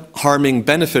 without harming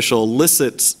beneficial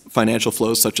licit financial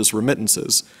flows such as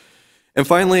remittances. And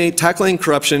finally, tackling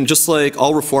corruption, just like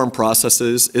all reform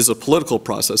processes, is a political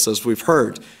process, as we've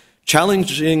heard.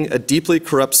 Challenging a deeply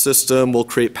corrupt system will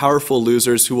create powerful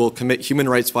losers who will commit human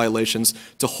rights violations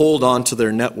to hold on to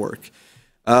their network.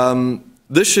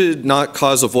 This should not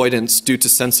cause avoidance due to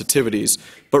sensitivities,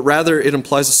 but rather it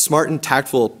implies a smart and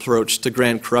tactful approach to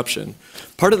grand corruption.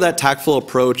 Part of that tactful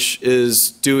approach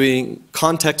is doing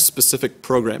context-specific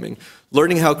programming,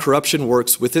 learning how corruption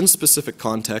works within specific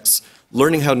contexts,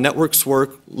 learning how networks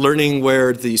work, learning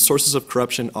where the sources of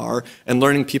corruption are, and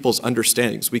learning people's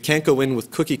understandings. We can't go in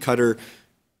with cookie-cutter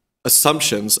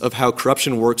assumptions of how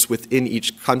corruption works within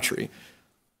each country.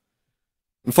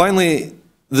 And finally,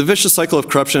 the vicious cycle of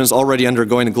corruption is already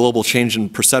undergoing a global change in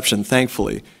perception,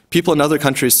 thankfully. People in other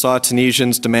countries saw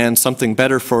Tunisians demand something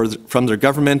better from their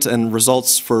government, and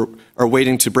results are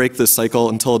waiting to break this cycle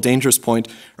until a dangerous point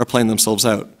are playing themselves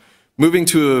out. Moving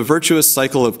to a virtuous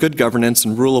cycle of good governance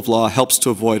and rule of law helps to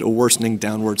avoid a worsening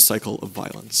downward cycle of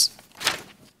violence.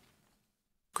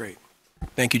 Great.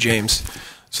 Thank you, James.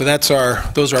 So those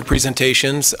are our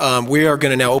presentations. We are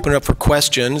going to now open it up for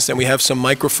questions, and we have some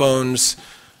microphones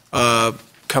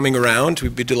coming around.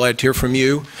 We'd be delighted to hear from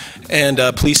you. And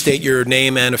please state your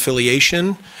name and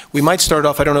affiliation. We might start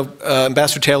off, I don't know,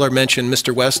 Ambassador Taylor mentioned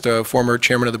Mr. West, former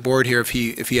chairman of the board here. If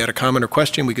he had a comment or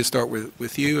question, we could start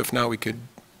with you. If not, we could,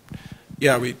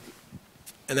 and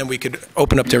then we could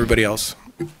open up to everybody else.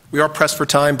 We are pressed for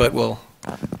time, but we'll.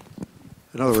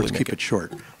 In other words, keep it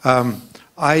short.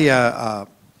 I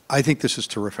think this is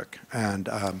terrific, and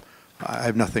I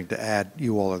have nothing to add.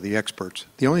 You all are the experts.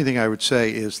 The only thing I would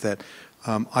say is that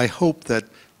I hope that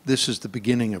this is the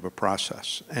beginning of a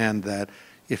process, and that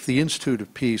if the Institute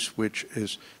of Peace, which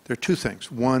is, there are two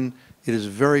things. One, it is a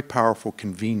very powerful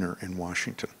convener in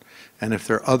Washington, and if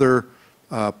there are other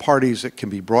parties that can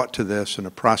be brought to this and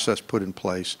a process put in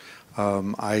place,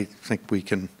 I think we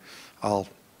can, I'll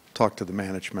talk to the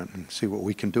management and see what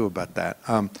we can do about that.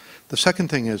 The second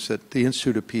thing is that the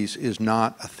Institute of Peace is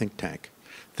not a think tank.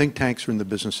 Think tanks are in the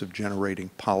business of generating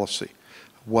policy.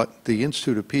 What the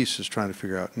Institute of Peace is trying to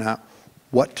figure out, not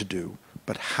what to do,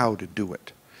 but how to do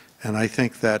it. And I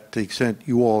think that to the extent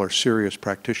you all are serious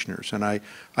practitioners, and I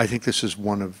think this is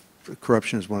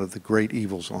corruption is one of the great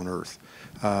evils on earth,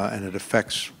 and it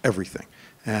affects everything.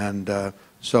 And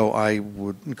so I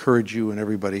would encourage you and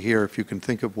everybody here, if you can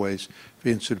think of ways for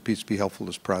the Institute of Peace to be helpful in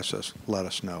this process, let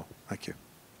us know. Thank you.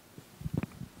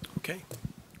 Okay.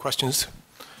 Questions?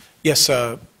 Yes,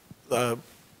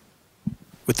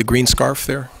 with the green scarf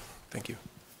there. Thank you.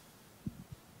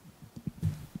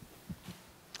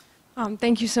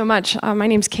 Thank you so much. My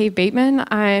name is Kay Bateman.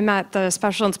 I'm at the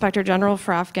Special Inspector General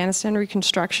for Afghanistan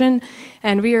Reconstruction,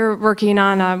 and we are working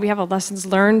on, we have a lessons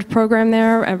learned program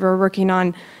there, and we're working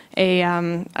on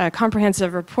a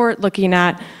comprehensive report looking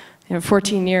at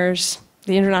 14 years,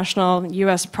 the international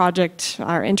U.S. project,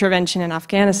 our intervention in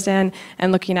Afghanistan,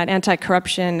 and looking at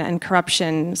anti-corruption and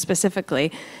corruption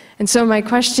specifically. And so my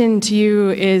question to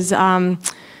you is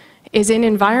in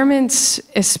environments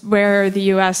where the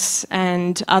U.S.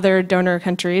 and other donor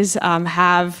countries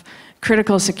have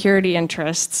critical security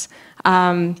interests,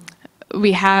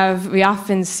 we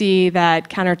often see that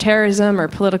counterterrorism or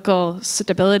political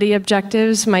stability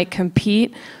objectives might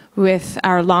compete with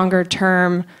our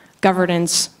longer-term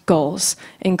governance goals,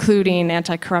 including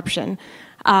anti-corruption.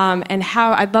 And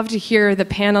how I'd love to hear the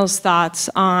panel's thoughts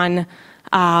on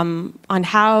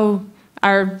how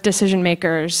our decision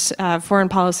makers, foreign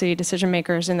policy decision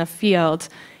makers in the field,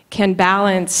 can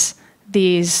balance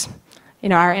these,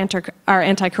 our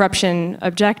anti-corruption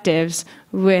objectives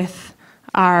with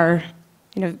our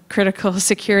critical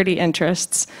security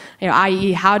interests,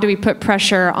 i.e. how do we put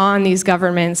pressure on these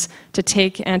governments to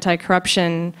take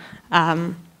anti-corruption,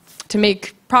 to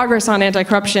make progress on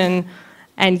anti-corruption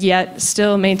and yet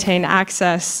still maintain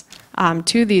access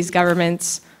to these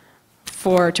governments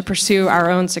to pursue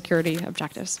our own security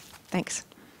objectives. Thanks.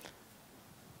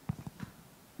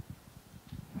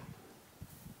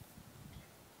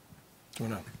 Do you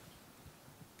want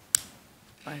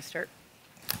to start?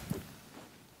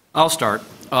 I'll start.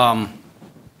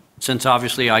 Since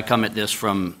obviously I come at this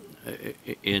from,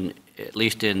 at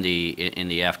least in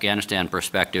the Afghanistan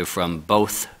perspective, from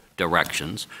both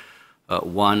directions.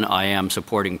 One, I am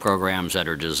supporting programs that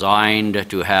are designed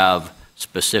to have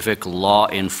specific law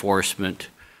enforcement,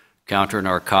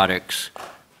 counter-narcotics,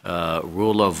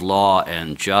 rule of law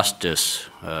and justice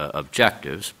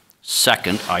objectives.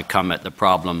 Second, I come at the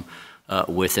problem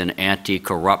with an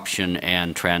anti-corruption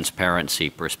and transparency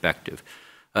perspective.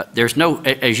 There's no,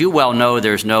 as you well know,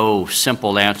 there's no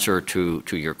simple answer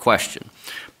to your question.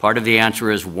 Part of the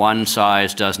answer is one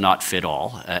size does not fit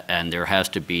all, and there has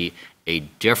to be a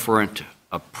different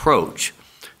approach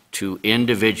to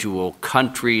individual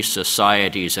countries,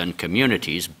 societies, and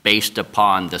communities based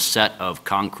upon the set of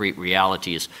concrete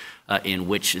realities in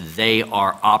which they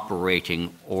are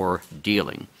operating or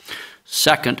dealing.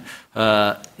 Second,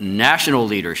 national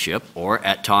leadership, or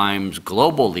at times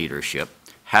global leadership,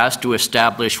 has to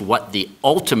establish what the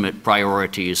ultimate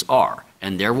priorities are.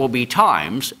 And there will be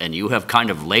times, and you have kind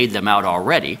of laid them out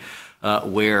already,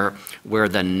 where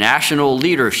the national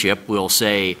leadership will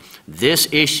say,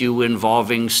 this issue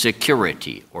involving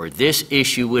security or this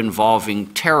issue involving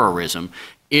terrorism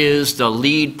is the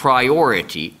lead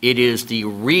priority. It is the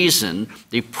reason,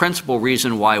 the principal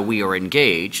reason why we are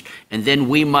engaged, and then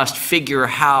we must figure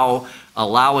how,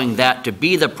 allowing that to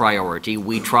be the priority,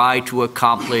 we try to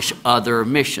accomplish other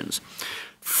missions.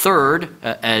 Third,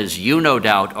 as you no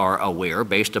doubt are aware,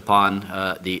 based upon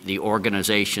the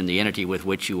organization, the entity with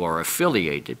which you are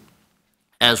affiliated,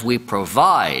 as we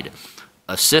provide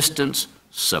assistance,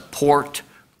 support,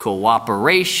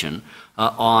 cooperation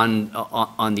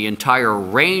on the entire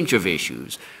range of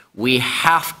issues, we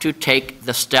have to take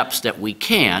the steps that we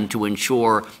can to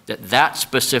ensure that that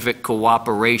specific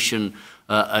cooperation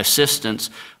assistance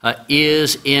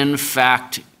is in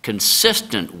fact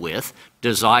consistent with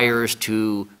desires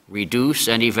to reduce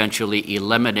and eventually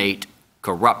eliminate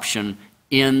corruption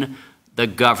in the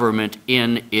government,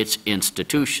 in its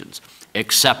institutions,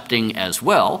 accepting as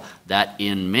well that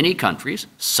in many countries,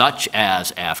 such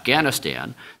as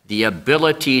Afghanistan, the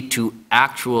ability to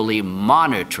actually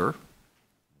monitor,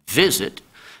 visit,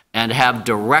 and have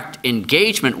direct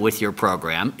engagement with your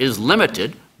program is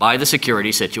limited by the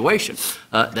security situation.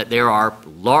 That there are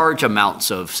large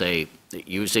amounts of, say,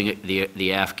 using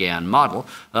the Afghan model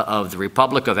of the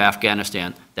Republic of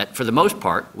Afghanistan that for the most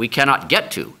part we cannot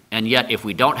get to. And yet if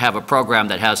we don't have a program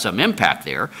that has some impact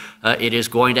there, it is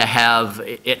going to have,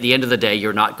 at the end of the day,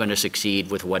 you're not going to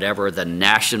succeed with whatever the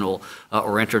national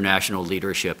or international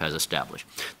leadership has established.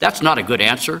 That's not a good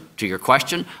answer to your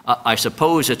question. I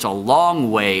suppose it's a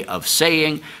long way of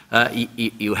saying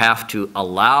you have to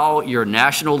allow your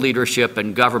national leadership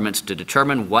and governments to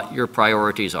determine what your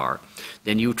priorities are.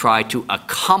 Then you try to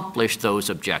accomplish those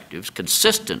objectives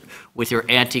consistent with your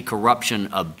anti-corruption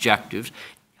objectives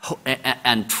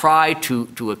and try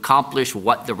to accomplish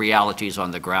what the realities on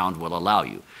the ground will allow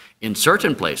you. In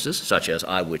certain places, such as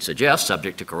I would suggest,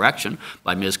 subject to correction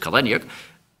by Ms. Kaleniuk,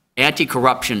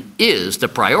 anti-corruption is the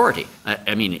priority.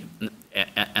 I mean,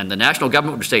 and the national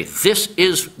government would say, this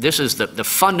is the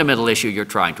fundamental issue you're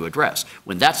trying to address.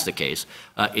 When that's the case,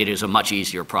 it is a much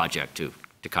easier project to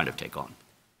kind of take on.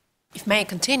 If may I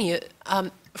continue,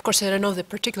 of course I don't know the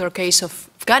particular case of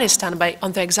Afghanistan, but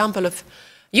on the example of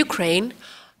Ukraine,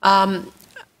 I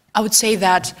would say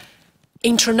that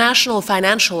international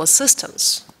financial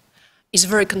assistance is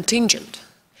very contingent.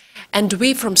 And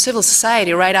we from civil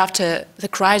society, right after the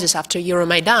crisis, after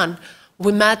Euromaidan,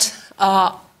 we met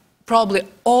probably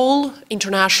all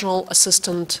international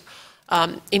assistance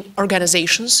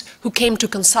organizations who came to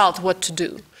consult what to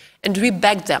do. And we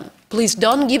begged them, please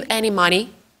don't give any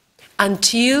money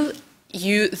until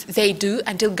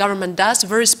until government does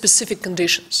very specific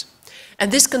conditions.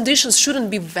 And these conditions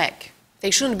shouldn't be vague. They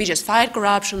shouldn't be just fight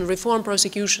corruption, reform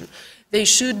prosecution. They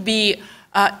should be,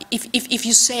 if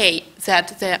you say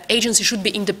that the agency should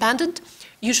be independent,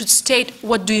 you should state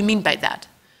what do you mean by that.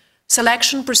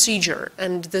 Selection procedure,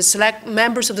 and the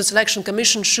members of the selection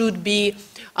commission should be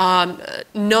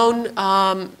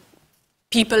known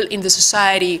people in the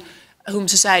society whom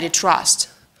society trusts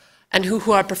and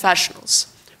who are professionals,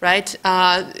 right?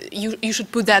 You should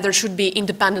put that there should be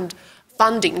independent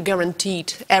funding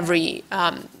guaranteed every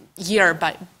year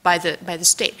by the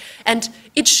state. And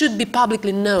it should be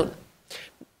publicly known.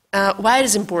 Why it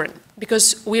is important?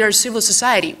 Because we are civil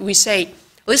society. We say,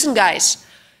 listen guys,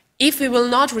 if we will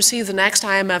not receive the next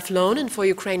IMF loan, and for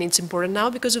Ukraine it's important now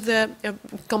because of the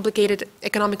complicated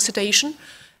economic situation,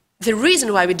 the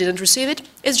reason why we didn't receive it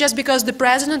is just because the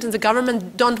president and the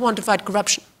government don't want to fight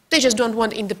corruption. They just don't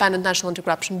want independent National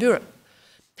Anti-Corruption Bureau.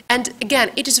 And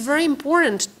again, it is very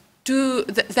important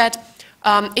that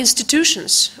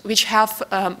institutions which have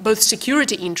both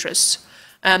security interests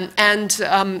and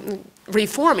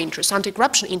reform interests,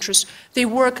 anti-corruption interests,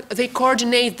 they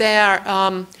coordinate their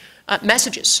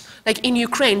messages. Like in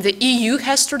Ukraine, the EU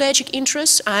has strategic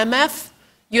interests, IMF,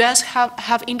 US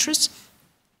have interests,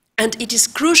 and it is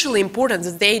crucially important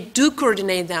that they do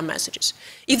coordinate their messages.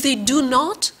 If they do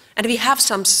not, and we have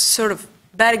some sort of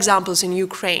bad examples in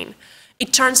Ukraine,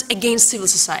 it turns against civil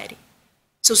society.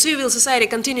 So civil society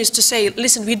continues to say,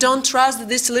 listen, we don't trust that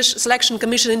this selection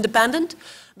commission independent,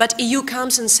 but EU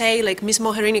comes and say, like Ms.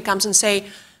 Mogherini comes and say,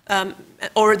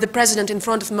 or the president in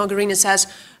front of Mogherini says,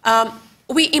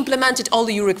 we implemented all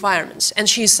the EU requirements, and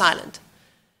she is silent.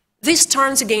 This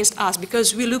turns against us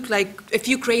because we look like a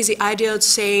few crazy idiots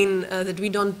saying that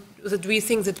we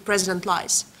think that the president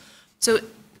lies. So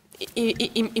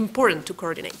important to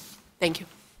coordinate. Thank you.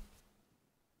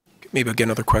 Maybe I'll get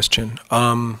another question.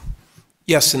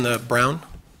 Yes, in the brown.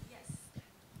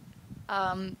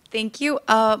 Thank you.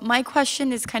 My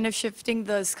question is kind of shifting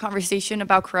this conversation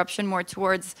about corruption more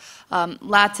towards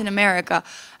Latin America.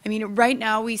 I mean, right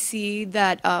now we see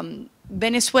that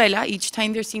Venezuela, each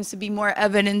time there seems to be more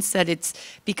evidence that it's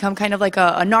become kind of like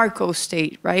a narco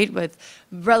state, right? With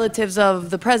relatives of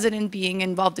the president being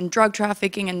involved in drug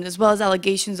trafficking and as well as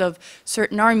allegations of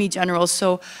certain army generals.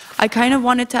 So I kind of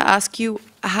wanted to ask you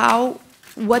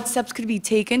what steps could be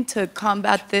taken to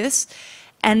combat this?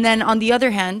 And then on the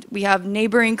other hand, we have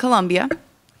neighboring Colombia,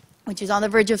 which is on the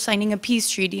verge of signing a peace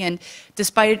treaty, and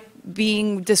despite it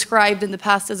being described in the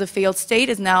past as a failed state,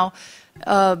 is now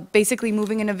basically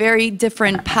moving in a very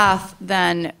different path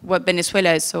than what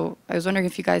Venezuela is. So I was wondering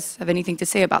if you guys have anything to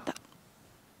say about that.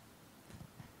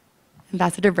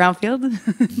 Ambassador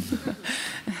Brownfield?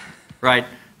 Right.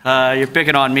 You're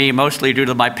picking on me mostly due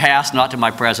to my past, not to my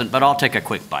present, but I'll take a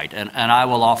quick bite, and I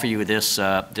will offer you this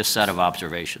set of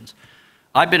observations.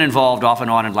 I've been involved off and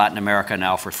on in Latin America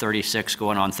now for 36,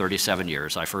 going on 37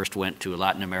 years. I first went to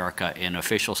Latin America in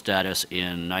official status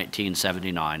in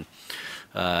 1979,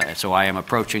 so I am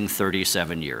approaching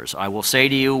 37 years. I will say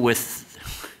to you with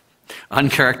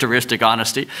uncharacteristic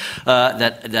honesty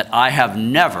that I have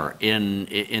never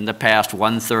in the past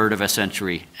 1/3 of a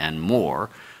century and more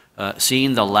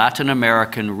seen the Latin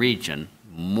American region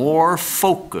more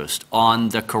focused on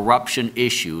the corruption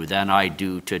issue than I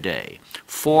do today.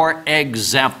 For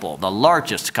example, the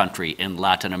largest country in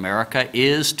Latin America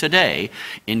is today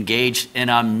engaged in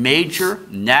a major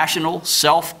national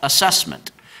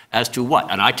self-assessment as to what,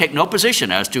 and I take no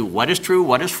position as to what is true,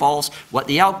 what is false, what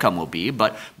the outcome will be,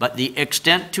 but the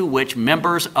extent to which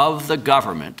members of the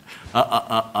government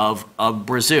of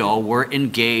Brazil were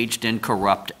engaged in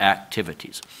corrupt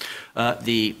activities.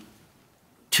 The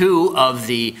two of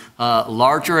the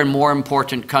larger and more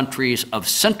important countries of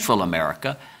Central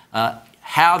America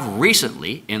have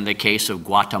recently, in the case of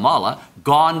Guatemala,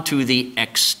 gone to the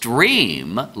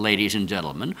extreme, ladies and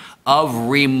gentlemen, of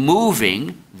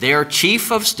removing their chief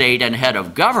of state and head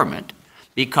of government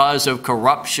because of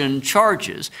corruption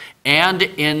charges. And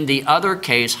in the other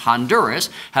case, Honduras,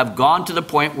 have gone to the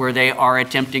point where they are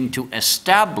attempting to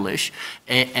establish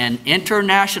an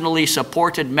internationally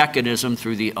supported mechanism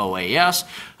through the OAS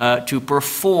to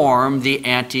perform the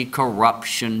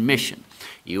anti-corruption mission.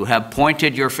 You have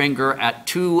pointed your finger at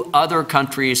two other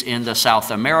countries in the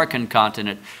South American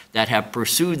continent that have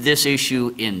pursued this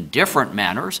issue in different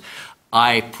manners.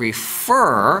 I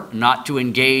prefer not to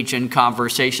engage in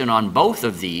conversation on both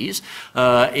of these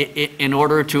in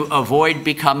order to avoid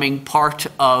becoming part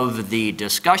of the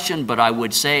discussion, but I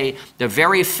would say the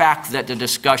very fact that the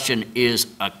discussion is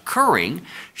occurring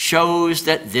shows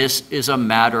that this is a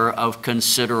matter of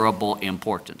considerable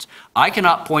importance. I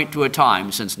cannot point to a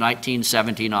time since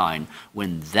 1979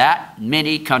 when that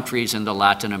many countries in the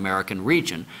Latin American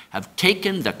region have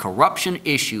taken the corruption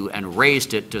issue and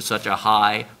raised it to such a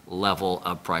high level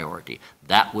of priority.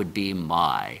 That would be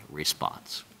my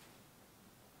response.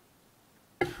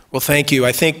 Well, thank you.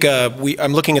 I think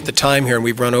I'm looking at the time here, and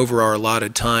we've run over our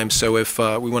allotted time. So if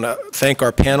we want to thank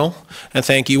our panel and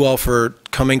thank you all for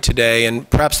coming today. And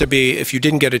perhaps if you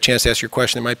didn't get a chance to ask your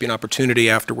question, there might be an opportunity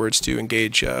afterwards to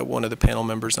engage one of the panel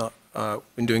members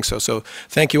in doing so. So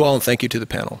thank you all, and thank you to the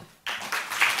panel.